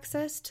parents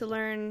access to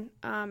learn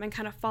and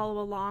kind of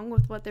follow along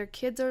with what their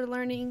kids are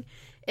learning.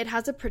 It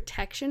has a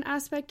protection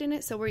aspect in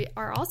it. So we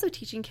are also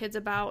teaching kids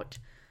about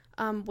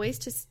ways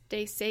to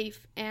stay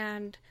safe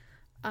and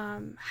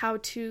how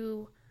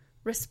to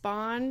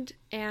respond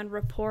and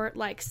report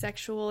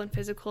sexual and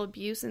physical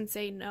abuse and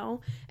say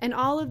no. And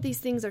all of these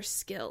things are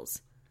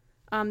skills.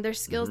 They're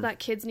skills mm-hmm. that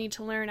kids need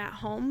to learn at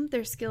home.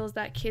 They're skills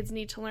that kids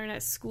need to learn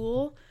at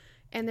school.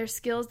 And they're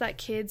skills that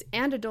kids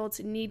and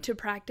adults need to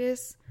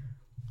practice,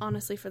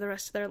 honestly, for the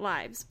rest of their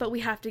lives. But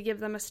we have to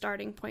give them a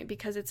starting point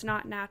because it's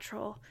not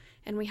natural.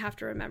 And we have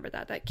to remember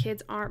that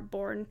kids aren't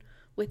born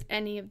with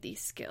any of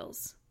these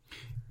skills.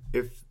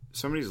 If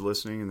somebody's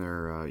listening and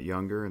they're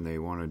younger and they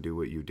want to do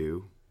what you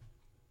do,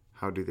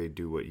 how do they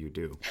do what you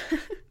do?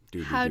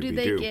 How do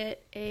they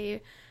get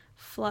a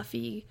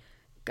fluffy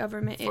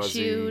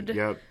government-issued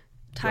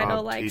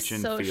title like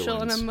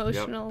social and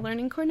emotional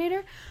learning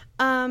coordinator?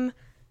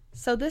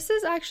 So this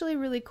is actually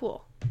really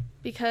cool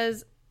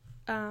because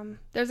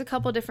there's a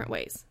couple different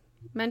ways.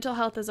 Mental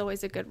health is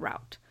always a good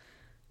route.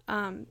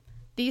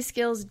 These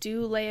skills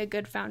do lay a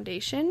good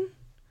foundation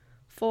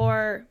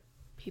for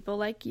people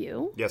like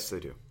you. Yes, they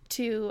do.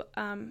 To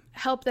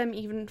help them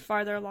even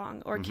farther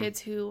along, or mm-hmm.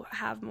 kids who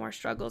have more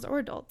struggles, or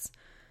adults.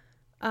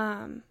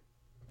 But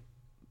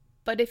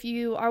if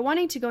you are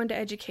wanting to go into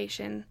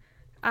education,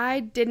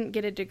 I didn't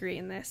get a degree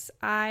in this.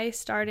 I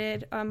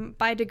started,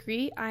 by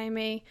degree, I am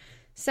a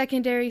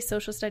secondary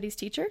social studies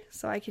teacher,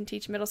 so I can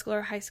teach middle school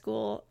or high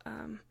school,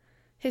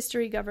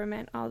 history,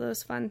 government, all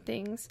those fun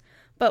things.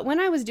 But when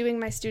I was doing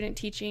my student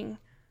teaching,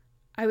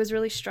 I was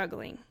really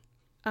struggling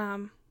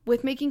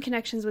with making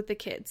connections with the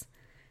kids.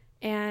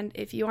 And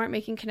if you aren't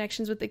making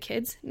connections with the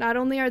kids, not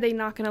only are they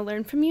not going to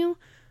learn from you,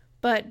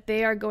 but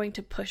they are going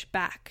to push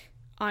back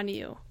on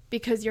you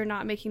because you're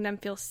not making them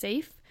feel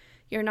safe.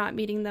 You're not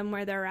meeting them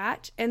where they're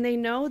at. And they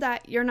know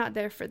that you're not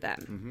there for them.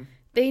 Mm-hmm.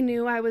 They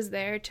knew I was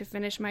there to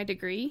finish my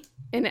degree,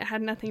 and it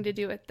had nothing to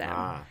do with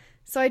them.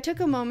 So I took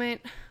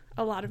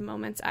a lot of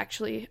moments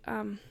actually,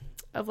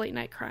 of late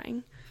night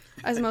crying,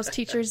 as most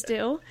teachers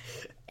do.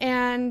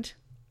 And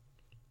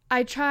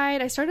I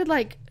started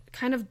like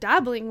kind of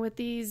dabbling with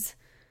these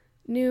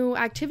new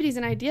activities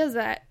and ideas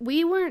that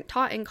we weren't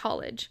taught in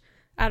college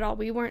at all.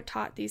 We weren't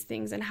taught these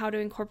things and how to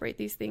incorporate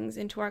these things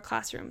into our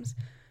classrooms.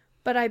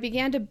 But I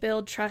began to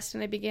build trust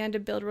and I began to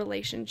build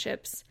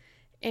relationships.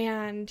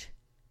 And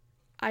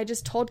I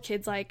just told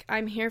kids, like,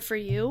 I'm here for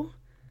you.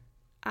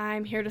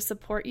 I'm here to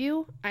support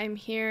you. I'm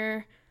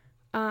here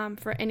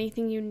for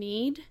anything you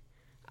need.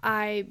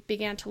 I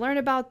began to learn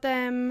about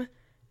them.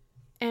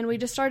 And we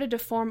just started to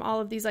form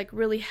all of these like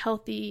really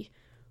healthy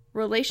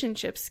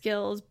relationship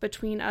skills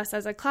between us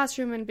as a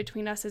classroom and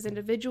between us as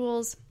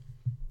individuals.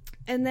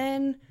 And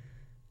then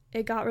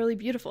it got really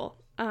beautiful.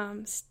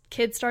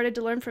 Kids started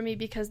to learn from me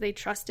because they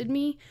trusted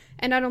me,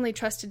 and not only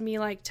trusted me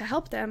like to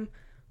help them,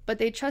 but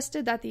they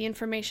trusted that the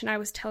information I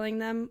was telling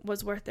them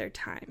was worth their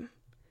time.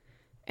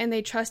 And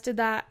they trusted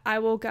that I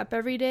woke up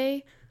every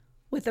day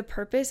with a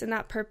purpose, and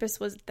that purpose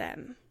was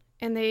them.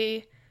 And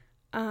they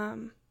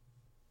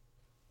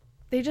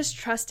just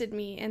trusted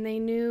me, and they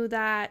knew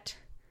that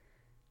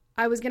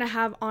I was going to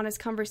have honest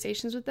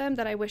conversations with them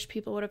that I wish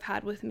people would have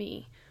had with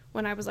me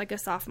when I was like a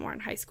sophomore in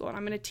high school. And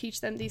I'm going to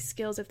teach them these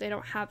skills if they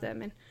don't have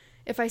them. And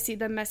if I see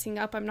them messing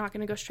up, I'm not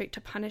going to go straight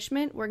to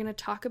punishment. We're going to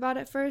talk about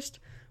it first.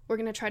 We're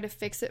going to try to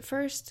fix it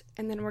first,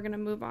 and then we're going to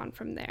move on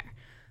from there.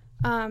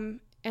 And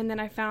then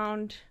I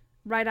found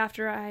right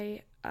after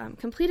I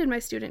completed my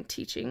student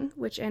teaching,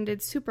 which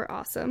ended super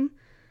awesome,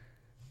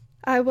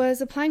 I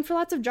was applying for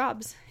lots of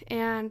jobs,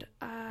 and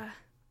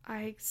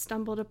I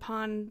stumbled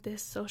upon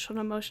this social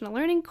and emotional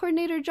learning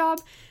coordinator job,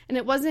 and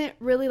it wasn't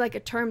really like a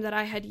term that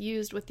I had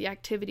used with the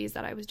activities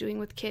that I was doing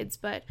with kids,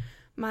 but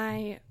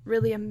my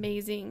really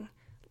amazing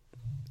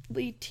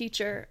lead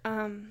teacher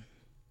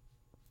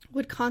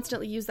would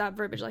constantly use that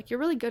verbiage, like, you're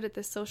really good at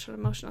this social and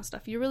emotional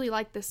stuff. You really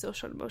like this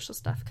social and emotional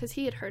stuff, because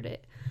he had heard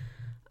it.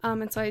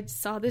 And so I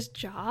saw this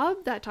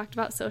job that talked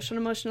about social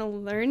and emotional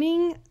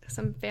learning.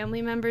 Some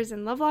family members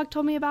in Lovelock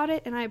told me about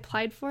it, and I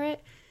applied for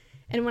it.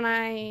 And when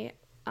I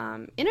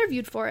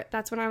interviewed for it,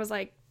 that's when I was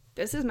like,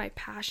 this is my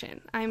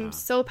passion. I'm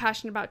so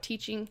passionate about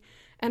teaching,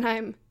 and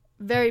I'm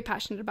very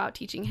passionate about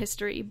teaching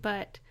history,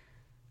 but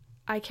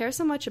I care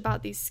so much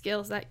about these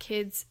skills that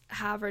kids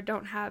have or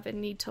don't have and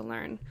need to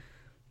learn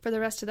for the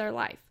rest of their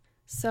life.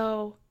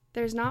 So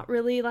there's not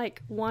really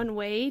like one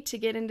way to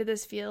get into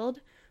this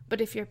field, but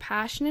if you're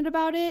passionate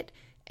about it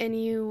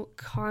and you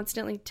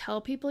constantly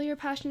tell people you're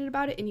passionate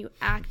about it and you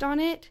act on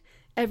it,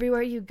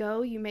 everywhere you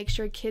go, you make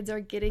sure kids are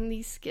getting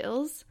these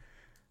skills.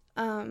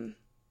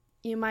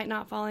 You might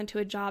not fall into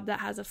a job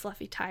that has a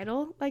fluffy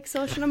title like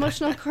social and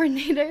emotional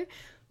coordinator,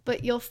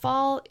 but you'll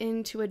fall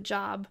into a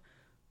job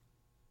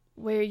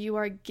where you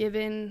are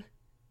given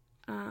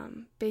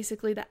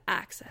basically the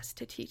access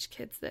to teach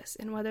kids this.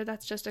 And whether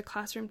that's just a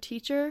classroom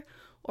teacher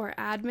or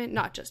admin,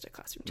 not just a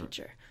classroom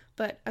teacher,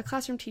 but a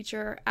classroom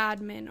teacher or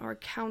admin or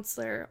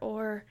counselor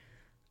or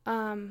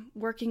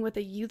working with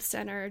a youth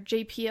center,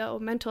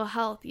 JPO, mental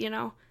health,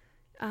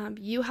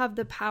 you have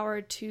the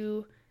power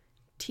to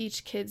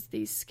teach kids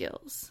these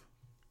skills.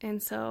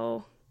 And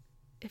so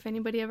if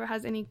anybody ever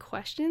has any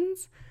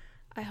questions,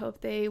 I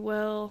hope they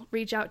will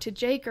reach out to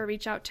Jake or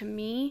reach out to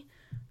me,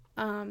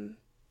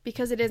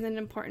 because it is an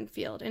important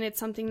field and it's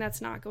something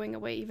that's not going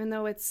away, even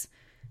though it's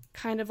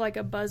kind of like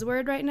a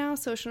buzzword right now,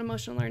 social and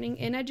emotional learning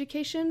in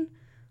education.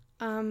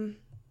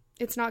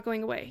 It's not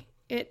going away.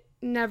 It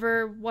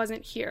never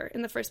wasn't here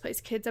in the first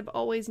place. Kids have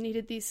always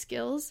needed these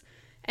skills,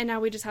 and now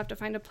we just have to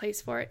find a place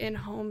for it in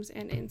homes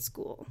and in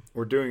school.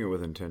 We're doing it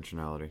with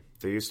intentionality.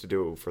 They used to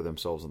do it for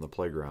themselves on the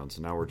playgrounds,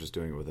 and now we're just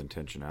doing it with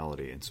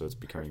intentionality, and so it's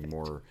becoming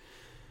more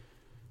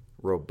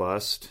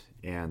robust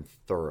and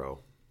thorough.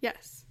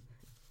 Yes.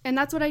 And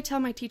that's what I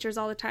tell my teachers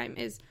all the time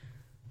is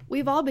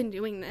we've all been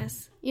doing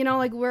this.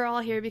 Like we're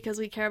all here because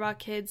we care about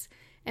kids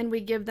and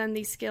we give them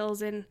these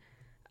skills. And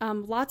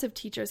lots of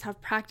teachers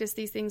have practiced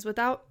these things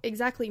without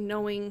exactly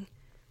knowing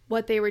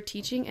what they were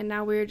teaching. And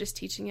now we're just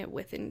teaching it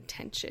with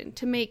intention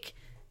to make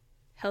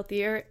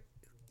healthier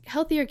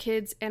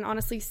kids and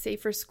honestly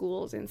safer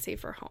schools and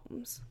safer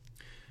homes.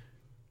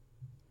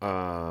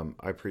 I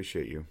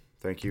appreciate you.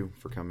 Thank you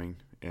for coming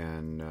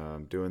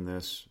and doing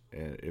this.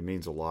 It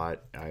means a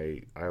lot.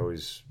 I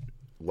always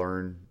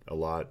learn a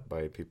lot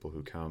by people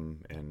who come,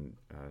 and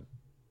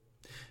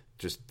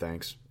just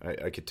thanks.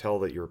 I could tell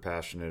that you were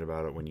passionate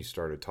about it when you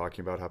started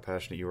talking about how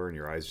passionate you were, and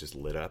your eyes just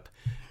lit up,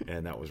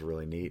 and that was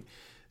really neat.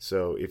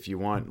 So if you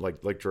want,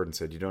 like Jordan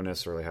said, you don't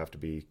necessarily have to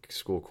be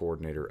school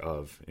coordinator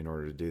in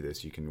order to do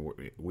this. You can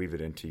weave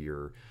it into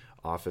your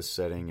office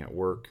setting at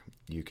work.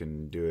 You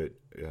can do it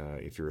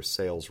if you're a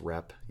sales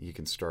rep. You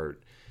can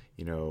start,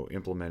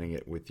 implementing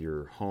it with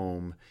your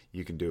home.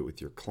 You can do it with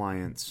your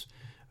clients.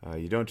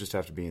 You don't just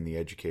have to be in the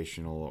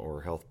educational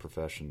or health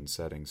profession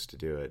settings to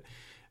do it.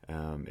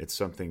 It's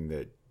something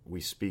that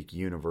we speak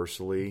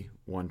universally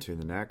one to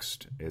the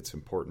next. It's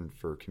important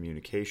for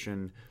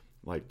communication.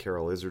 Like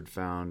Carol Izzard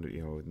found,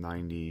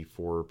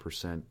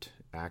 94%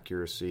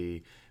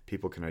 accuracy.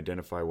 People can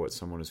identify what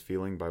someone is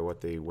feeling by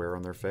what they wear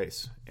on their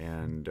face.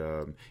 And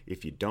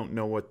if you don't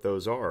know what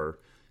those are,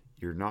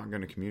 you're not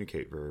going to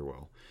communicate very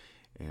well.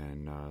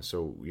 And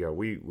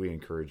we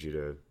encourage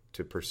you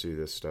to pursue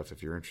this stuff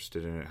if you're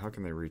interested in it. How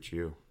can they reach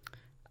you?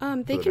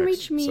 They can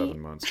reach me 7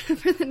 months.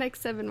 For the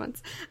next 7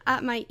 months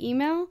at my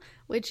email,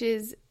 which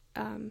is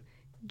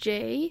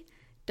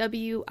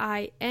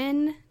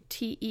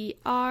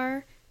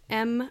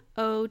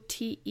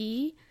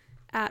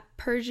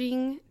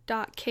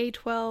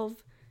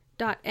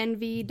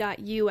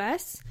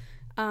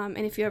And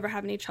if you ever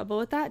have any trouble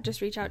with that,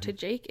 just reach out to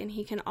Jake, and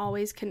he can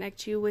always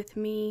connect you with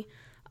me,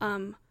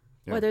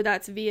 whether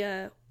that's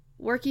via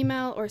work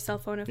email or cell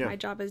phone if my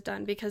job is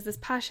done, because this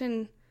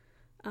passion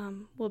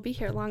will be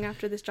here long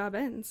after this job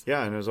ends.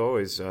 Yeah, and as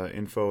always,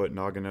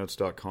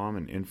 info@nogginotes.com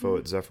and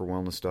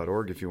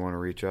info@zephyrwellness.org if you want to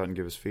reach out and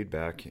give us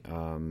feedback.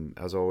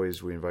 As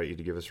always, we invite you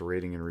to give us a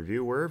rating and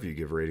review wherever you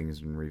give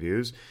ratings and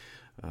reviews.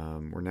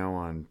 We're now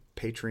on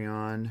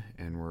Patreon,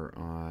 and we're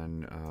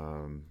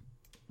on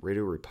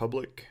Radio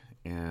Republic,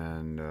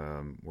 and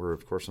we're,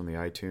 of course, on the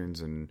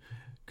iTunes and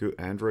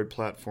Android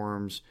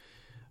platforms,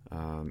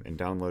 and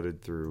downloaded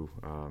through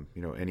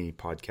any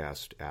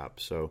podcast app.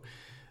 So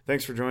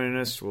thanks for joining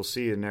us. We'll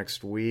see you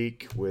next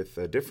week with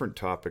a different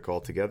topic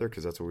altogether,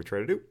 because that's what we try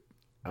to do.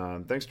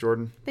 Thanks,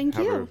 Jordan. Thank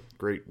you. Have a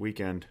great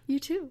weekend. You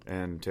too.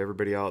 And to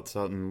everybody else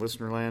out in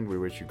listener land, we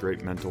wish you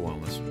great mental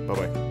wellness.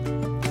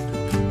 Bye-bye.